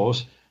 of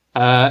course,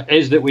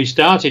 is that we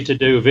started to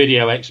do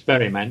video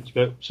experiments,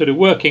 but sort of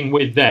working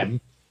with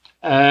them,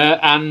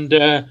 and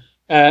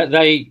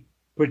they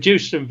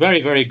produced some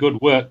very, very good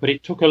work, but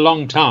it took a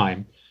long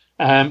time.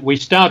 We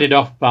started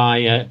off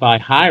by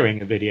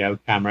hiring a video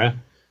camera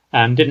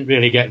and didn't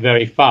really get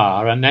very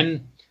far, and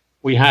then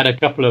we had a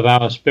couple of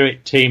our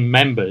spirit team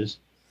members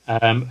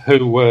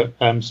who were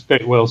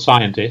spirit world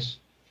scientists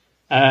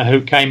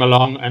who came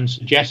along and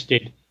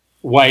suggested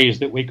ways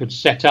that we could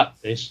set up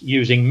this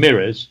using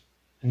mirrors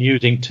and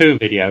using two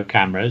video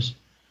cameras,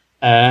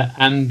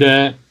 and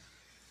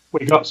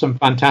we got some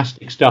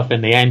fantastic stuff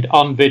in the end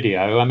on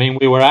video. I mean,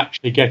 we were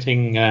actually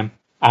getting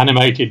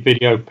animated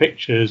video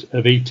pictures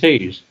of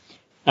ETs,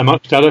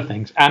 amongst other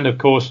things, and of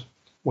course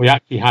we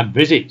actually had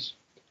visits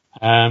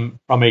from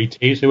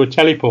ETs who were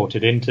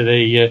teleported into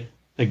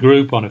the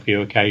group on a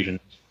few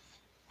occasions,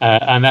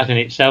 and that in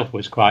itself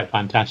was quite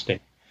fantastic.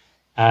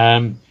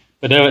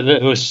 But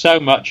there was so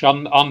much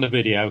on the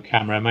video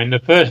camera. I mean, the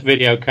first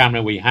video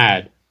camera we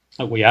had,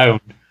 that we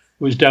owned,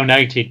 was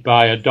donated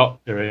by a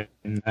doctor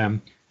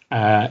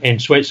in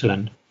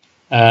Switzerland.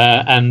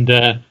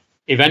 And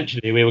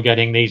eventually we were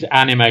getting these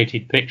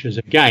animated pictures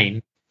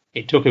again.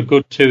 It took a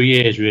good 2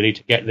 years, really,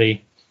 to get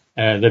the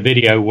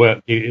video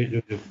work,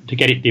 to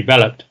get it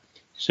developed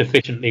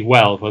sufficiently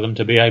well for them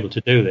to be able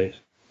to do this.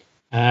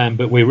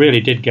 But we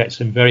really did get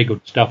some very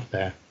good stuff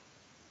there.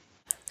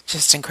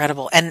 Just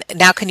incredible. And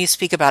now can you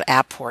speak about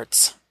app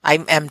ports?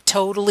 I am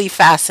totally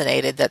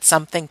fascinated that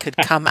something could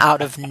come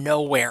out of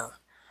nowhere.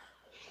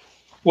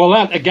 Well,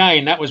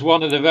 that was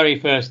one of the very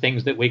first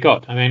things that we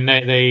got. I mean,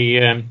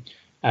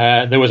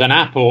 there was an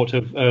app port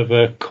of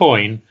a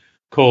coin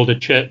called a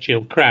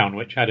Churchill crown,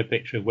 which had a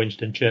picture of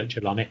Winston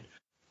Churchill on it.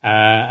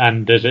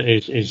 And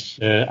is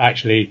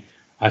actually,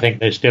 I think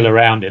they're still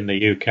around in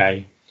the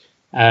UK.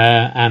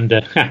 And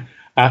I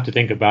have to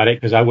think about it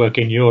because I work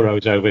in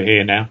euros over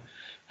here now.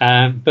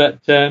 That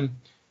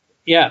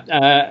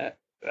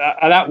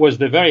was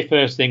the very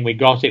first thing we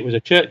got. It was a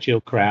Churchill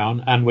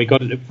crown, and we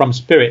got it from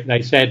Spirit.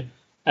 They said,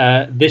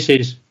 this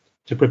is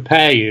to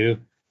prepare you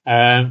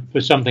for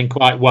something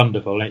quite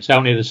wonderful. It's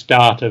only the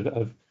start of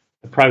a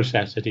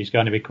process that is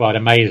going to be quite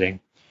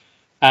amazing.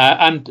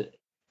 And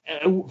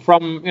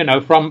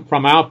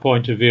from our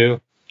point of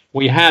view,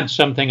 we had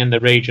something in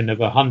the region of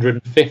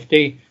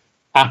 150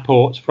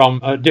 apports from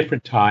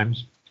different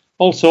times,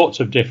 all sorts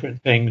of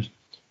different things.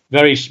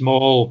 Very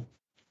small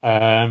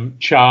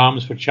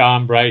charms for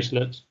charm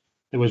bracelets.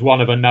 There was one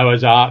of a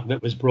Noah's Ark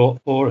that was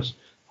brought for us,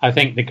 I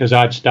think because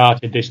I'd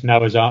started this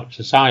Noah's Ark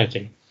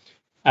Society.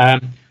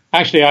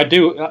 Actually, I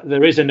do.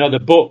 There is another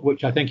book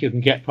which I think you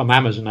can get from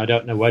Amazon. I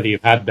don't know whether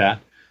you've had that,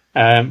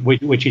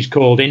 which is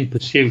called In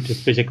Pursuit of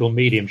Physical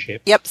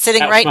Mediumship. Yep,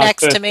 sitting That's right my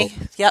next to first me.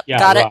 book. Yep, Yeah,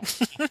 got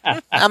right.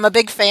 it. I'm a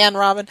big fan,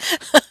 Robin.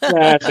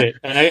 That's it.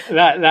 And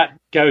that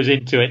goes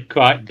into it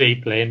quite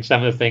deeply in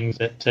some of the things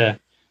that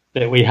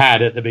we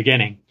had at the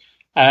beginning.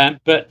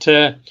 But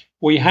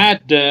we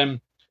had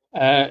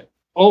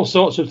all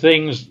sorts of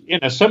things.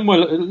 Some were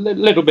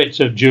little bits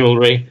of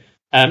jewellery,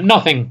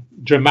 nothing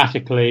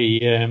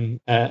dramatically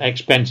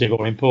expensive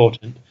or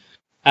important.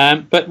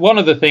 But one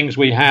of the things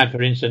we had,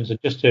 for instance, and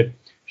just to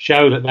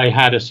show that they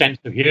had a sense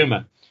of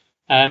humour,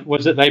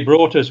 was that they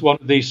brought us one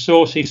of these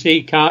saucy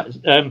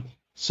seaside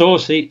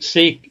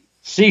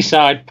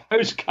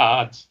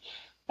postcards,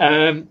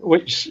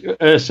 which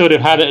sort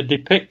of had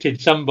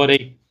depicted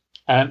somebody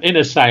in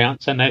a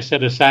séance, and they're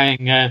sort of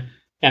saying,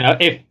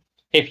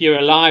 if you're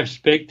alive,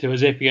 speak to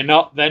us. If you're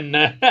not, then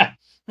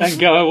then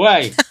go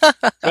away.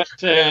 But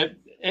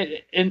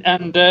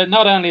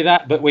not only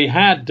that, but we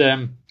had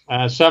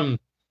some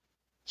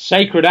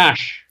sacred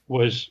ash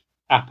was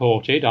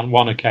apported on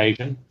one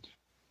occasion,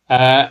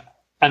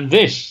 and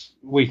this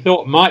we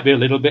thought might be a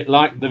little bit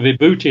like the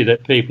vibhuti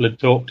that people had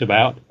talked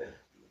about.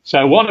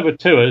 So one or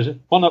two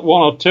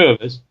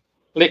of us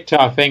licked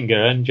our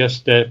finger and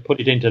just put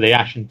it into the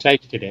ash and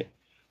tasted it.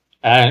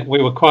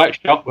 We were quite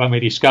shocked when we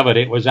discovered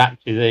it was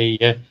actually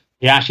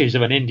the ashes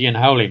of an Indian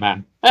holy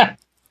man.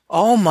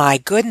 Oh my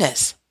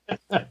goodness!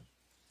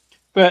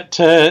 But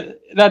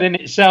that in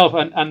itself,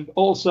 and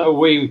also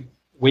we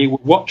were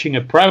watching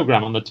a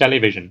program on the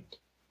television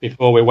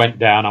before we went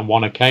down on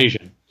one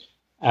occasion,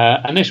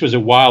 and this was a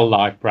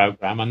wildlife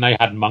program, and they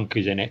had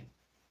monkeys in it.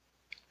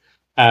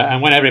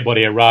 And when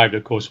everybody arrived,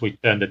 of course, we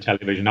turned the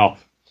television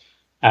off.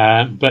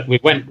 But we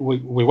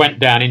went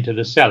down into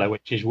the cellar,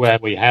 which is where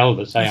we held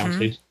the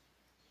séances.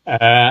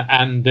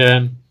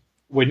 And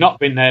we'd not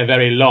been there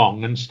very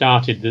long and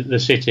started the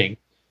sitting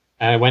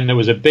when there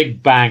was a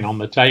big bang on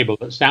the table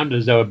that sounded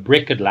as though a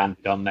brick had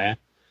landed on there.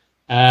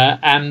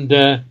 And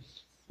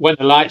when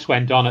the lights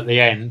went on at the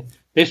end,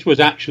 this was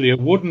actually a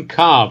wooden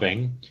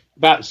carving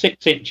about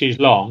 6 inches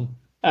long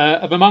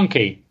of a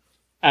monkey.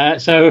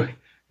 So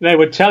they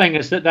were telling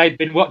us that they'd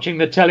been watching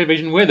the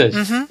television with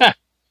us.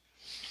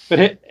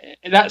 But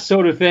that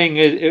sort of thing,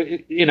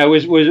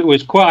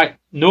 was quite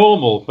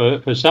normal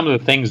for some of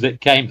the things that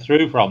came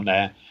through from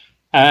there.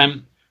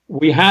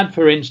 We had,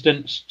 for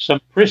instance,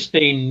 some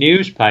pristine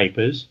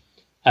newspapers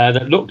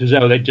that looked as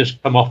though they'd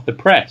just come off the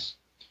press,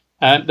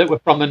 that were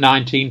from the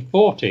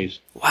 1940s.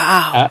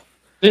 Wow.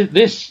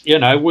 This,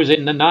 was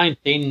in the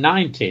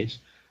 1990s,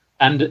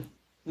 and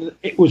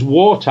it was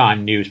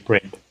wartime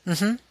newsprint.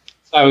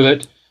 So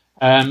that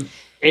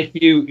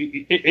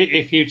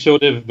if you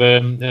sort of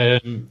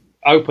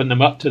open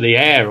them up to the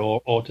air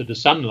or to the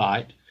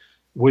sunlight,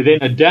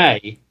 within a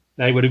day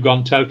they would have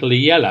gone totally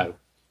yellow.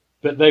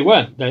 But they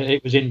weren't.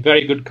 It was in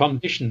very good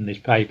condition, this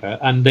paper.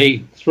 And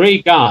the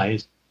three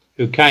guys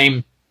who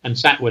came and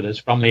sat with us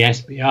from the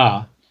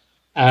SBR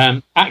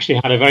actually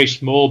had a very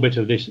small bit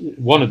of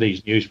one of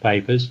these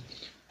newspapers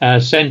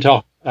sent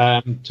off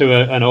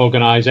to an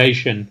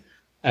organisation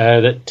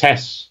that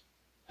tests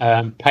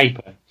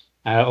paper,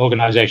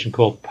 organisation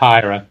called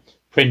PIRA,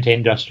 Print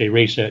Industry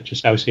Research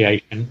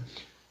Association.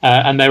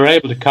 And they were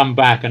able to come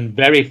back and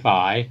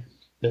verify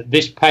that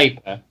this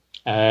paper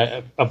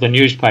of the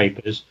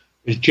newspapers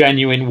was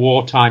genuine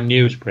wartime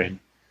newsprint,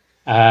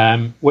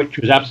 which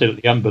was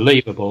absolutely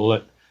unbelievable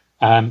that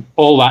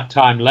all that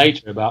time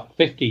later, about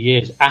 50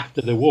 years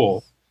after the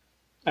war,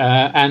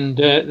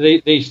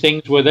 these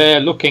things were there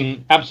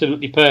looking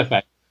absolutely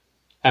perfect.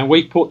 And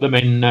we put them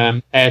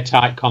in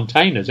airtight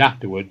containers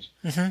afterwards.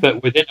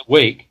 But within a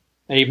week,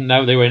 even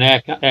though they were in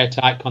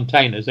airtight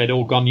containers, they'd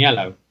all gone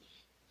yellow.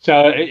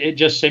 So it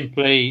just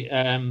simply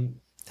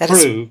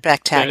proved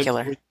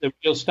spectacular. The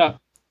real stuff.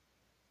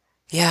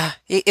 Yeah,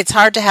 it's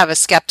hard to have a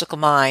skeptical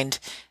mind.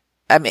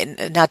 I mean,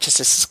 not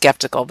just a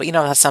skeptical, but you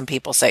know how some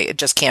people say it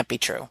just can't be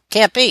true.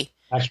 Can't be.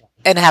 That's right.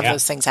 And have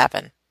those things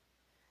happen.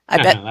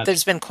 I bet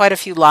there's been quite a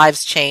few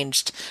lives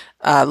changed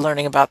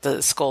learning about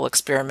the Scole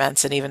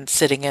experiments and even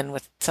sitting in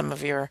with some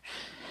of your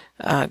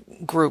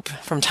group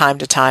from time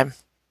to time.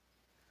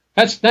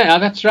 That's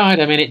right.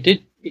 I mean,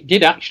 it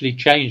did actually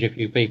change a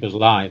few people's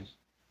lives.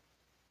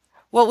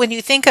 Well, when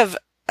you think of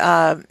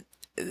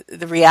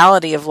the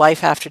reality of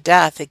life after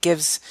death, it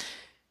gives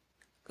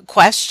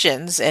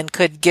questions and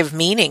could give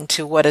meaning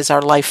to what is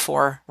our life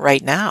for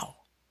right now.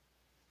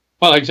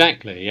 Well,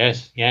 exactly.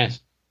 Yes.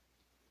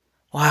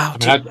 Wow.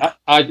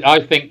 I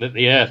think that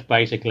the Earth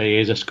basically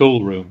is a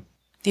schoolroom.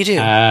 You do.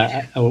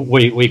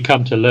 We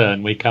come to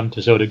learn. We come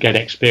to sort of get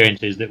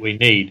experiences that we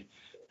need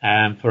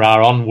for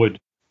our onward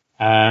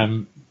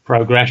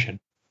progression.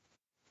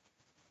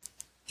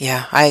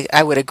 Yeah,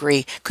 I would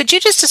agree. Could you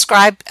just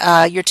describe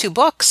your two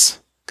books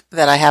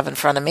that I have in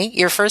front of me?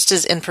 Your first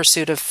is In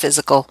Pursuit of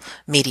Physical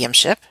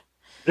Mediumship.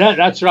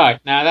 That's right.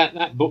 Now,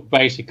 that book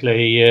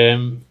basically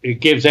it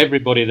gives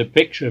everybody the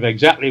picture of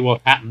exactly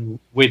what happened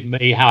with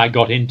me, how I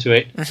got into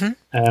it,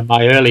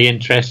 my early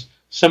interest,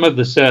 some of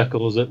the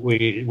circles that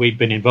we'd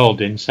been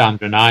involved in,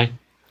 Sandra and I,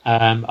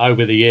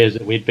 over the years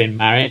that we'd been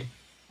married,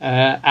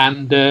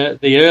 and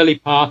the early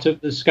part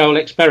of the Scole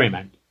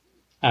experiment,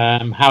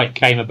 how it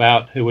came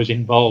about, who was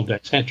involved,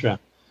 etc.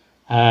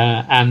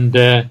 And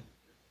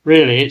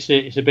really, it's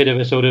a bit of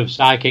a sort of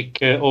psychic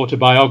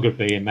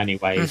autobiography in many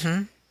ways.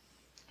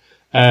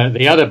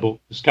 The other book,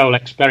 The Scole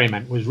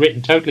Experiment, was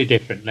written totally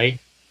differently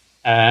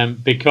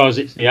because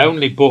it's the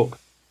only book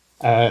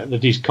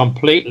that is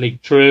completely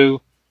true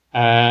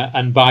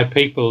and by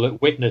people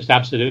that witnessed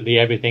absolutely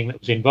everything that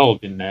was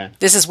involved in there.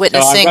 This is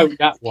witnessing. So I wrote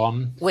that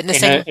one in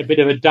a bit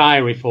of a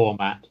diary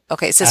format.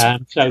 Okay, so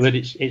that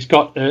it's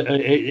got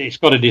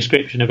a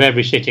description of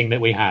every sitting that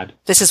we had.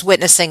 This is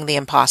witnessing the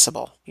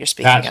impossible. You're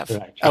speaking That's of.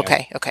 correct. Yeah.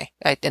 Okay.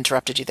 I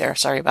interrupted you there.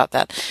 Sorry about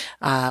that.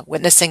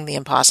 Witnessing the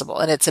impossible,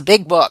 and it's a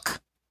big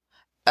book.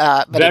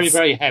 But very,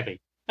 very heavy.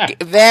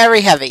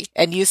 Very heavy.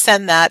 And you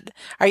send that.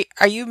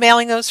 Are you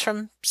mailing those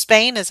from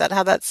Spain? Is that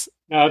how that's?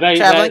 No,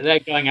 they're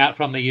going out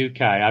from the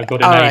UK. I've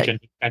got an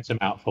agent who sends them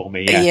out for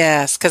me. Yeah.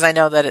 Yes, because I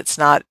know that it's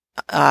not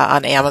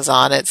on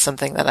Amazon. It's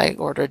something that I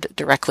ordered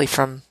directly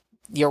from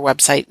your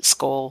website,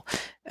 Scole.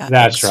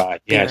 That's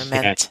right. Yes.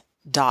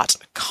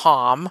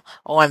 .com.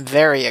 Oh, I'm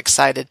very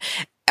excited.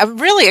 I'm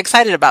really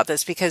excited about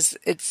this because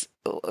it's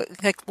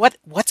like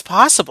what's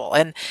possible,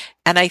 and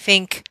I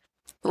think,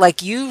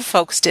 like you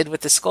folks did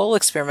with the Scole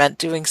experiment,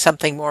 doing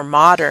something more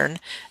modern,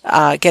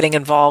 getting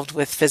involved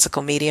with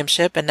physical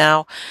mediumship, and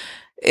now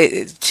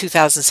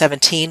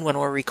 2017 when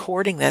we're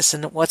recording this,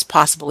 and what's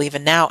possible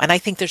even now. And I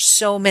think there's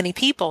so many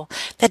people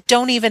that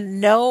don't even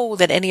know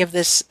that any of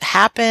this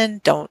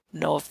happened, don't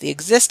know of the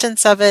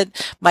existence of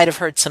it, might have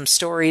heard some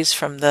stories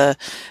from the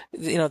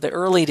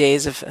early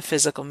days of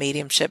physical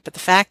mediumship. But the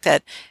fact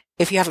that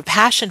if you have a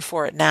passion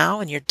for it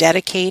now and you're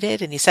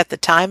dedicated and you set the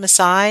time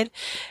aside,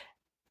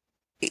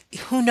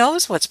 who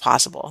knows what's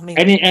possible? I mean,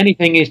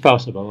 anything is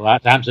possible.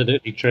 That's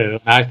absolutely true.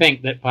 And I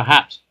think that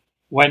perhaps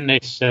when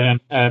this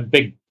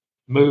big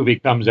movie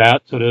comes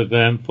out, sort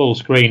of full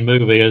screen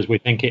movie as we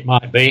think it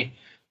might be,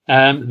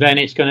 then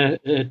it's going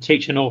to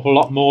teach an awful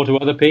lot more to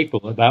other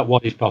people about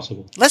what is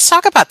possible. Let's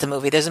talk about the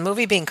movie. There's a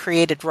movie being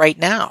created right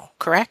now,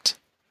 correct?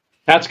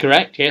 That's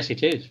correct. Yes,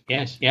 it is.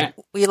 Yes, yeah.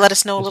 Will you let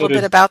us know a little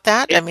bit about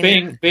that?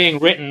 It's being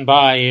written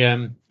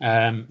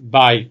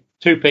by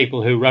two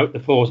people who wrote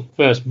the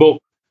first book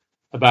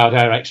about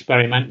our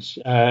experiments,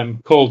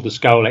 called The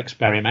Scole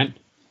Experiment.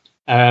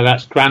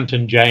 That's Grant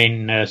and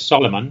Jane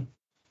Solomon.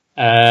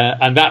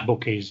 And that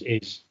book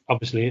is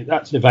obviously,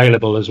 that's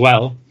available as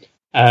well.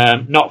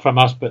 Not from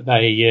us, but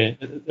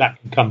that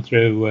can come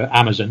through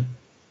Amazon.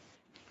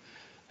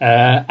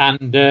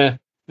 And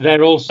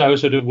they're also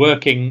sort of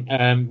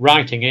working,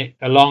 writing it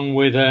along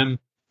with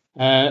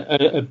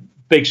a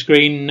big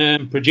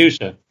screen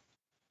producer.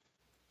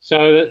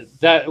 So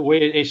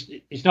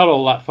it's not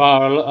all that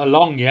far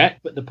along yet,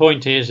 but the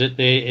point is that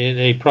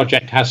the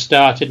project has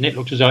started and it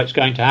looks as though it's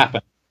going to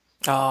happen.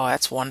 Oh,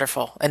 that's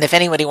wonderful. And if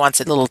anybody wants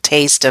a little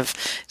taste of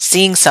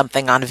seeing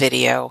something on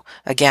video,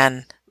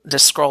 again,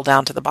 just scroll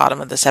down to the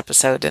bottom of this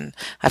episode and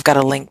I've got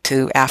a link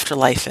to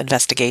Afterlife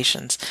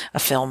Investigations, a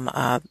film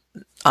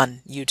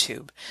on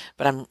YouTube.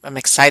 But I'm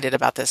excited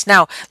about this.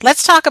 Now,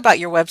 let's talk about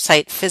your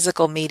website,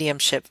 Physical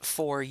Mediumship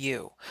for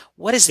You.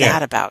 What is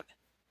that about?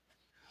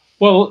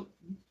 Well,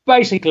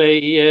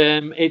 basically,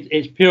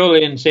 it's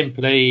purely and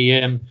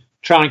simply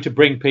trying to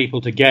bring people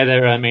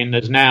together. I mean,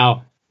 there's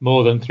now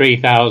more than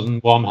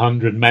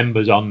 3,100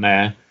 members on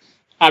there.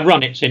 I've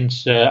run it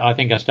since I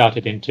think I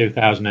started in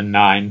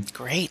 2009.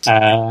 Great.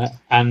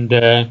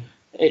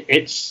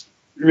 It's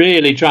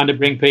really trying to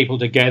bring people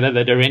together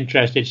that are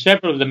interested.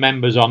 Several of the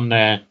members on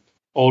there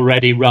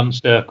already run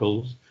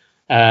circles,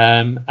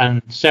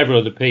 and several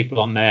of the people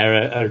on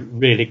there are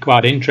really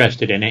quite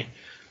interested in it.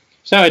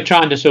 So I'm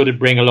trying to sort of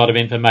bring a lot of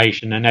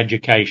information and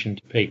education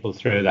to people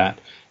through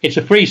that. It's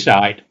a free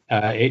site.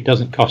 It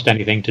doesn't cost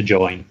anything to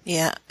join.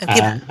 Yeah.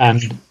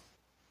 And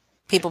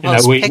people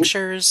post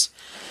pictures.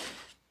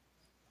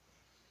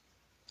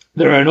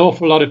 There are an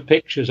awful lot of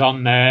pictures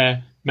on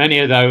there. Many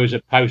of those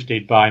are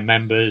posted by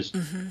members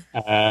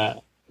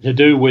to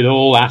do with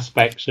all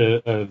aspects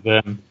of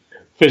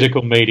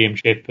physical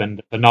mediumship and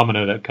the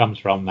phenomena that comes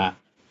from that.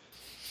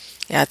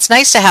 Yeah, it's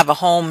nice to have a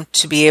home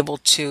to be able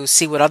to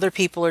see what other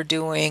people are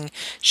doing,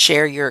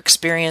 share your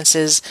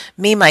experiences.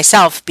 Me,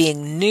 myself,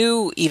 being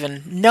new,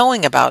 even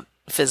knowing about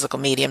physical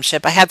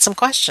mediumship, I had some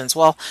questions.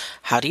 Well,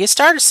 how do you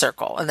start a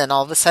circle? And then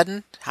all of a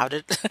sudden,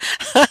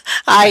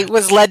 I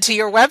was led to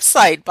your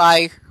website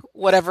by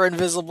whatever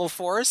invisible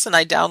force, and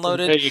I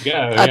downloaded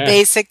a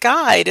basic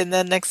guide. And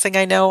then next thing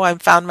I know, I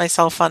found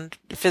myself on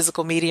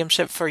Physical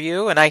Mediumship for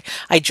You, and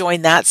I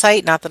joined that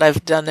site. Not that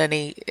I've done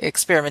any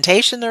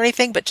experimentation or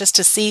anything, but just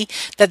to see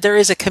that there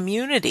is a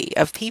community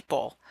of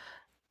people.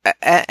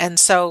 And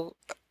so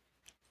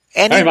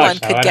anyone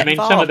could get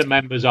involved. Some of the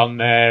members on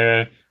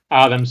there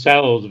are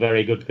themselves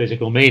very good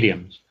physical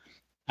mediums.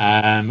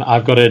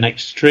 I've got an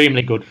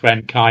extremely good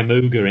friend, Kai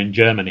Muger, in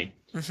Germany,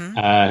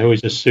 who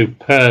is a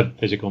superb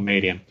physical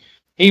medium.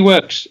 He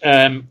works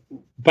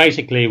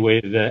basically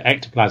with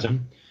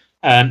ectoplasm,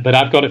 But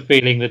I've got a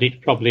feeling that it's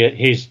probably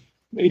his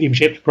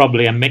mediumship's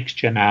probably a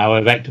mixture now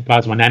of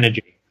ectoplasm and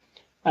energy,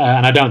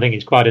 and I don't think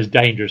it's quite as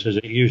dangerous as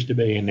it used to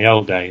be in the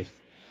old days.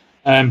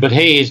 But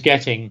he is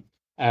getting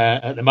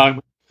at the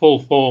moment full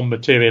form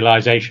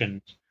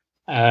materializations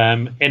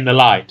in the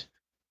light,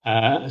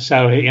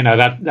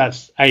 so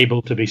that's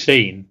able to be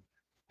seen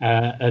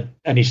at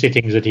any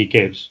sittings that he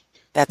gives.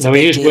 That's so a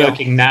big he is deal.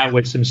 working now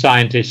with some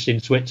scientists in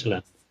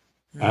Switzerland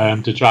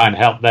to try and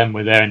help them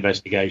with their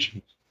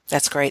investigations.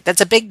 That's great.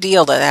 That's a big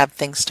deal to have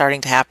things starting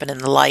to happen in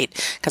the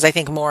light, because I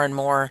think more and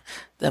more,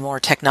 the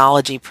more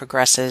technology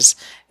progresses,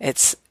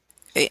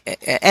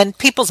 and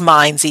people's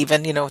minds,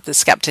 even, with the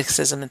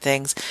skepticism and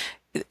things,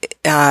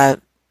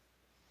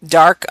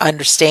 dark,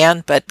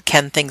 understand, but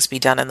can things be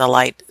done in the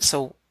light?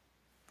 So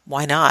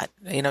why not?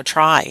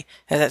 Try.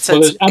 And that's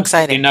there's exciting.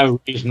 absolutely no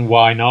reason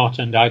why not,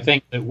 and I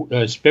think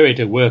that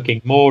Spirit are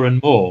working more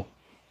and more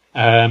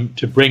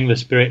to bring the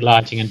spirit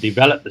lighting and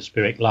develop the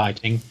spirit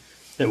lighting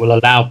that will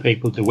allow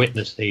people to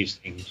witness these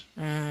things.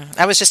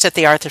 I was just at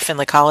the Arthur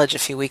Findlay College a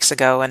few weeks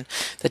ago, and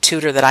the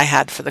tutor that I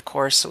had for the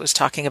course was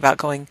talking about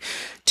going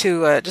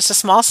to just a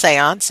small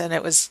seance, and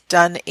it was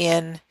done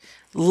in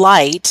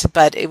light,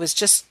 but it was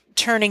just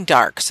turning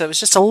dark. So it was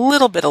just a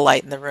little bit of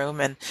light in the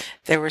room, and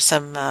there were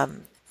some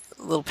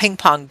little ping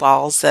pong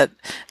balls that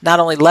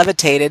not only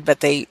levitated, but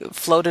they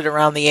floated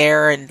around the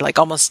air and like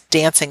almost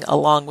dancing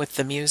along with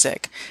the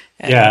music.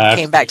 And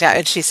came back down,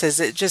 and she says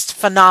it's just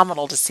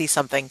phenomenal to see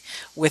something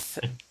with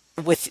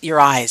your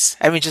eyes.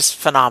 I mean, just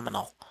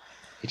phenomenal.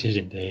 It is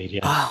indeed, yeah.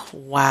 Oh,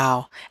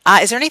 wow.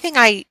 Is there anything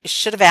I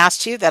should have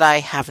asked you that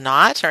I have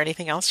not, or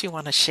anything else you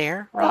want to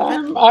share,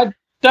 Robin? I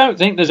don't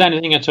think there's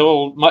anything at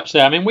all much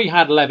there. I mean, we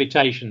had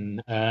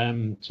levitation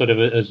sort of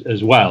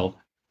as well.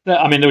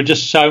 I mean, there were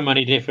just so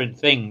many different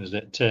things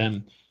that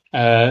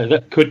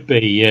that could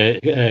be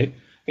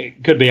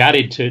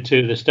added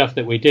to the stuff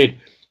that we did.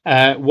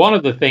 One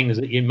of the things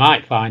that you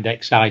might find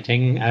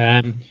exciting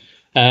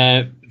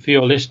for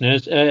your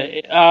listeners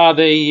are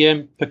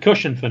the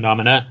percussion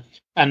phenomena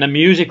and the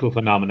musical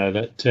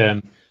phenomena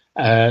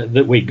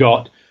that we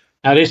got.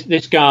 Now,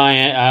 this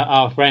guy,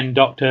 our friend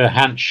Dr.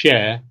 Hans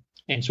Scher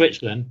in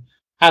Switzerland,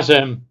 has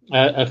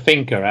a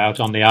finca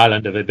out on the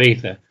island of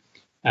Ibiza,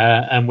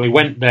 and we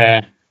went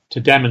there to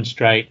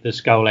demonstrate the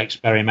Scole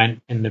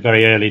experiment in the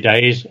very early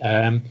days.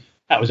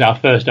 That was our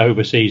first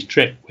overseas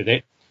trip with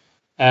it.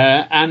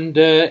 And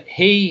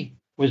he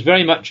was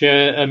very much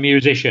a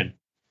musician.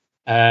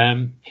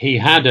 He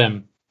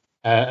had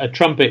a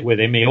trumpet with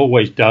him. He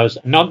always does.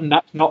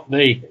 That's not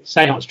the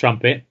seance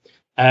trumpet.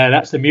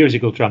 That's the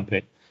musical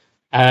trumpet.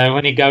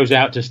 When he goes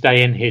out to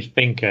stay in his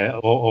finca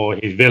or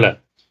his villa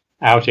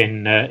out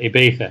in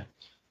Ibiza.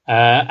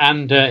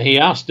 And he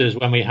asked us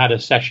when we had a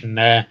session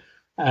there,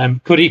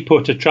 could he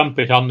put a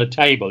trumpet on the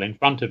table in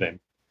front of him?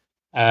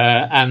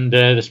 And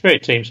the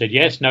spirit team said,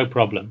 yes, no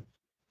problem.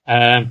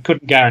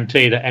 Couldn't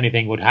guarantee that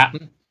anything would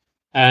happen,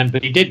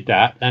 but he did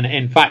that, and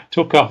in fact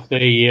took off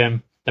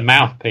the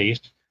mouthpiece,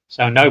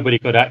 so nobody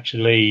could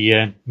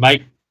actually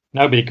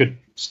nobody could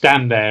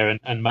stand there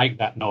and make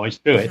that noise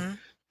through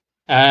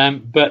it.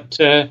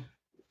 But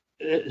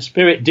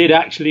Spirit did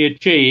actually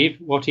achieve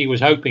what he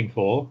was hoping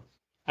for,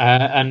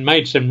 and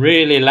made some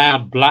really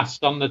loud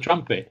blasts on the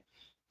trumpet,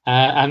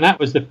 and that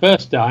was the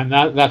first time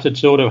that had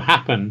sort of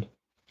happened.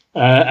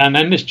 And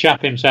then this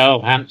chap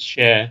himself, Hans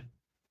Scher,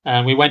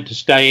 we went to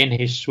stay in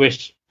his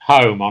Swiss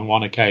home on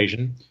one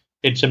occasion,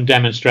 did some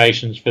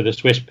demonstrations for the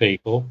Swiss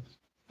people,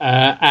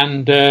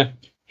 and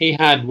he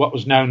had what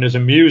was known as a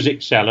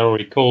music cellar, or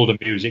he called a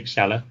music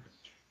cellar,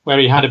 where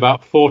he had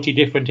about 40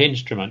 different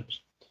instruments,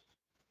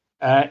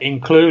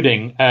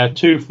 including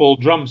 2 full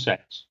drum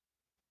sets.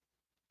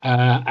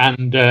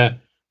 And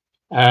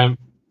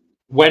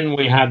when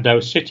we had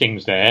those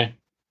sittings there,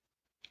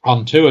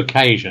 on 2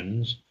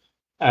 occasions,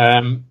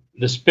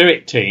 the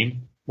spirit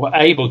team were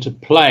able to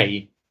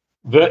play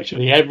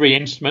virtually every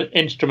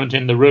instrument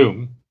in the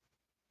room,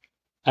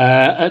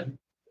 and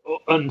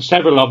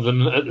several of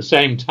them at the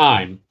same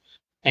time,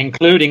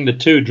 including the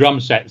 2 drum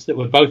sets that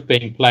were both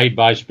being played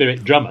by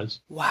spirit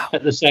drummers. Wow.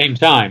 At the same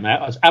time.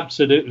 That was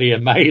absolutely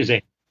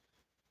amazing.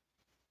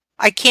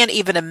 I can't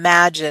even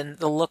imagine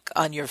the look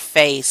on your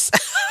face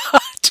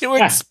to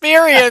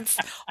experience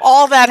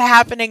all that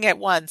happening at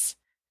once.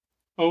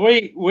 Well,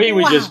 we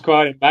were just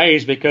quite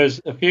amazed,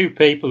 because a few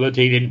people that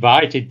he'd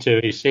invited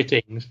to his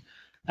sittings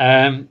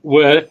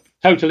were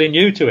totally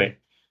new to it.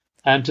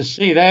 And to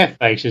see their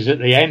faces at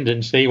the end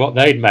and see what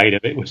they'd made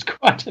of it was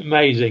quite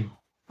amazing.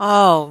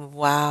 Oh,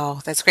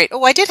 wow. That's great.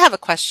 Oh, I did have a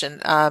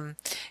question. When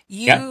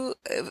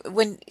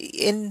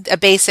in a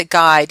basic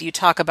guide, you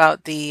talk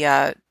about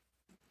the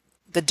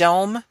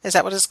dome. Is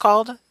that what it's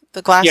called?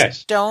 The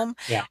glass dome?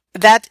 Yeah.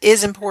 That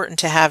is important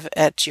to have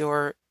at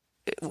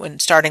when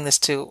starting this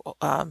to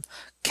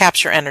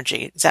capture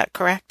energy. Is that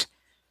correct?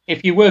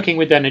 If you're working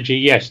with energy,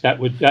 yes,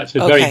 that's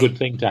a very good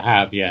thing to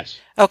have, yes.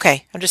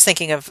 Okay. I'm just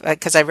thinking of,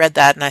 because I read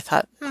that and I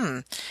thought,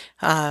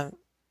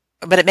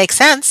 but it makes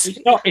sense.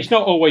 It's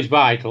not always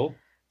vital.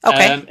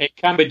 Okay. It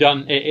can be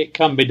done. It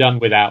can be done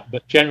without,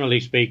 but generally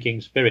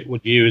speaking, spirit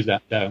would use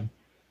that dome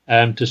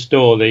to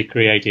store the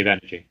creative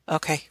energy.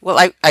 Okay. Well,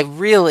 I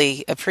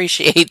really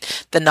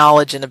appreciate the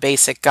knowledge in a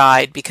basic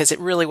guide because it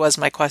really was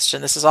my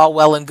question. This is all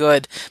well and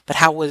good, but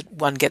how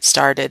would one get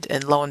started?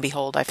 And lo and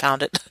behold, I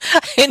found it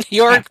in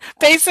your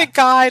basic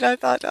guide. I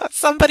thought, oh,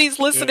 somebody's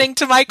listening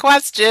to my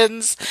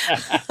questions.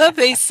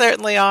 They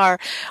certainly are.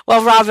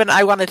 Well, Robin,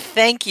 I want to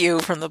thank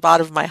you from the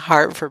bottom of my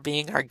heart for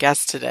being our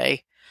guest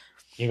today.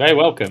 You're very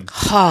welcome.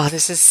 Oh,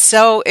 this is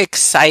so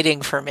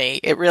exciting for me.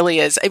 It really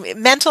is. I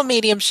mean, mental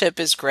mediumship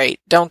is great.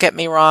 Don't get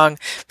me wrong.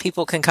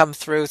 People can come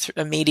through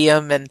a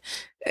medium and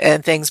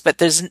things, but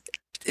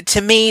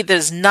to me,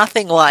 there's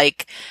nothing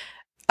like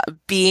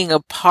being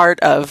a part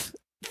of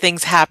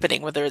things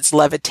happening, whether it's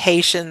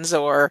levitations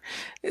or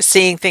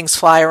seeing things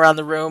fly around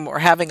the room or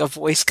having a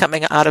voice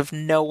coming out of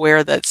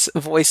nowhere that's a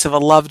voice of a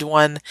loved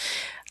one.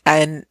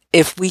 And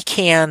if we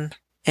can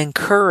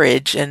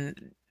encourage and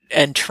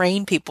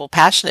train people,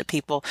 passionate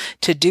people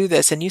to do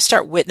this, and you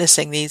start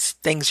witnessing these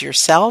things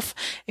yourself,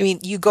 I mean,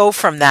 you go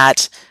from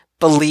that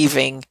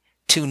believing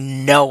to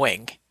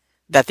knowing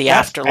that the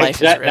afterlife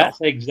is real.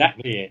 That's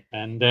exactly it.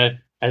 And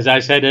as I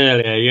said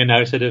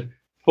earlier, sort of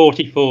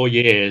 44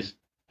 years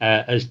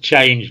has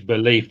changed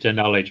belief to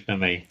knowledge for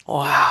me.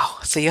 Wow.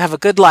 So you have a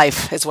good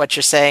life, is what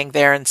you're saying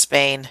there in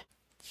Spain.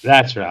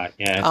 That's right,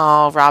 yeah.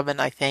 Oh, Robin,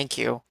 I thank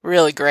you.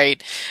 Really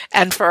great.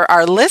 And for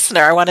our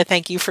listener, I want to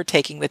thank you for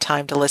taking the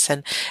time to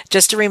listen.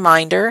 Just a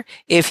reminder,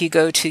 if you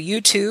go to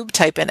YouTube,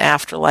 type in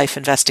Afterlife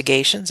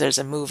Investigations, there's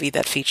a movie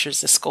that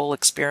features the Scole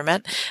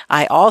experiment.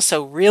 I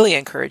also really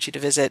encourage you to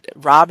visit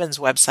Robin's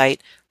website,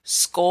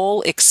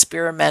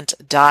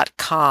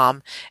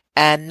 ScoleExperiment.com.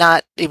 And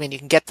you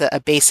can get a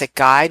basic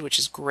guide, which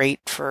is great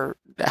for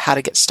how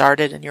to get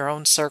started in your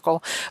own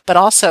circle, but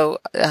also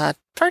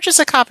purchase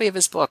a copy of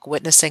his book,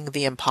 Witnessing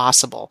the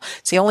Impossible.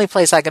 It's the only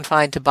place I can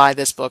find to buy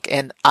this book,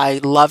 and I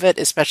love it,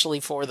 especially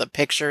for the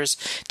pictures.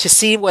 To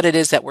see what it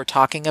is that we're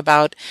talking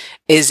about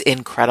is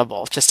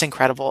incredible, just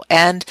incredible.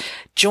 And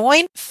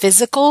join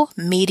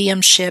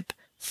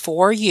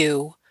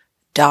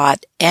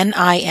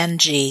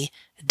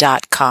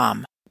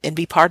physicalmediumshipforyou.ning.com. and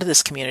be part of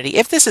this community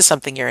if this is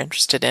something you're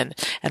interested in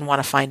and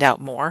want to find out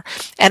more.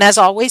 And as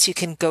always, you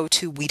can go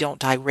to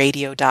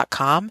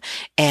WeDon'tDieRadio.com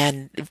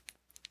and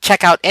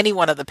check out any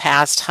one of the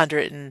past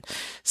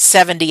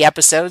 170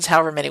 episodes,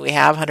 however many we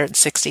have,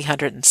 160,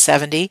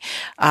 170.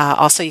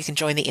 Also, you can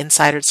join the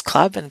Insiders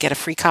Club and get a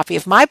free copy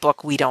of my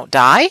book, We Don't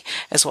Die,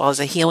 as well as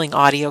a healing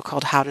audio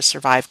called How to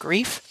Survive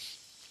Grief.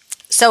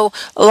 So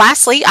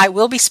lastly, I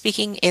will be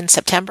speaking in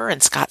September in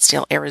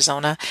Scottsdale,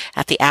 Arizona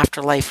at the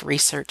Afterlife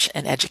Research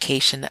and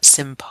Education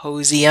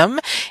Symposium.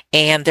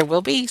 And there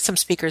will be some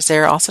speakers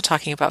there also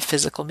talking about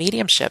physical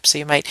mediumship. So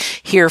you might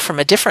hear from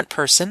a different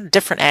person,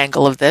 different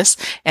angle of this,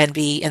 and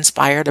be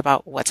inspired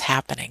about what's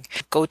happening.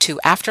 Go to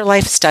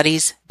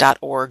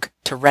afterlifestudies.org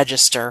to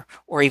register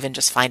or even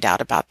just find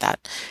out about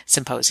that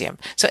symposium.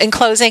 So in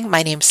closing,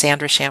 my name's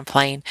Sandra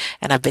Champlain,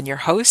 and I've been your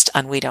host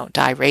on We Don't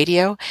Die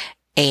Radio.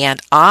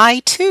 And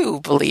I,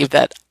 too, believe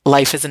that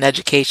life is an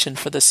education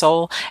for the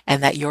soul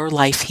and that your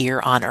life here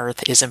on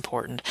earth is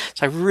important.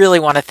 So I really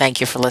want to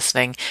thank you for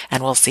listening,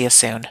 and we'll see you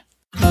soon.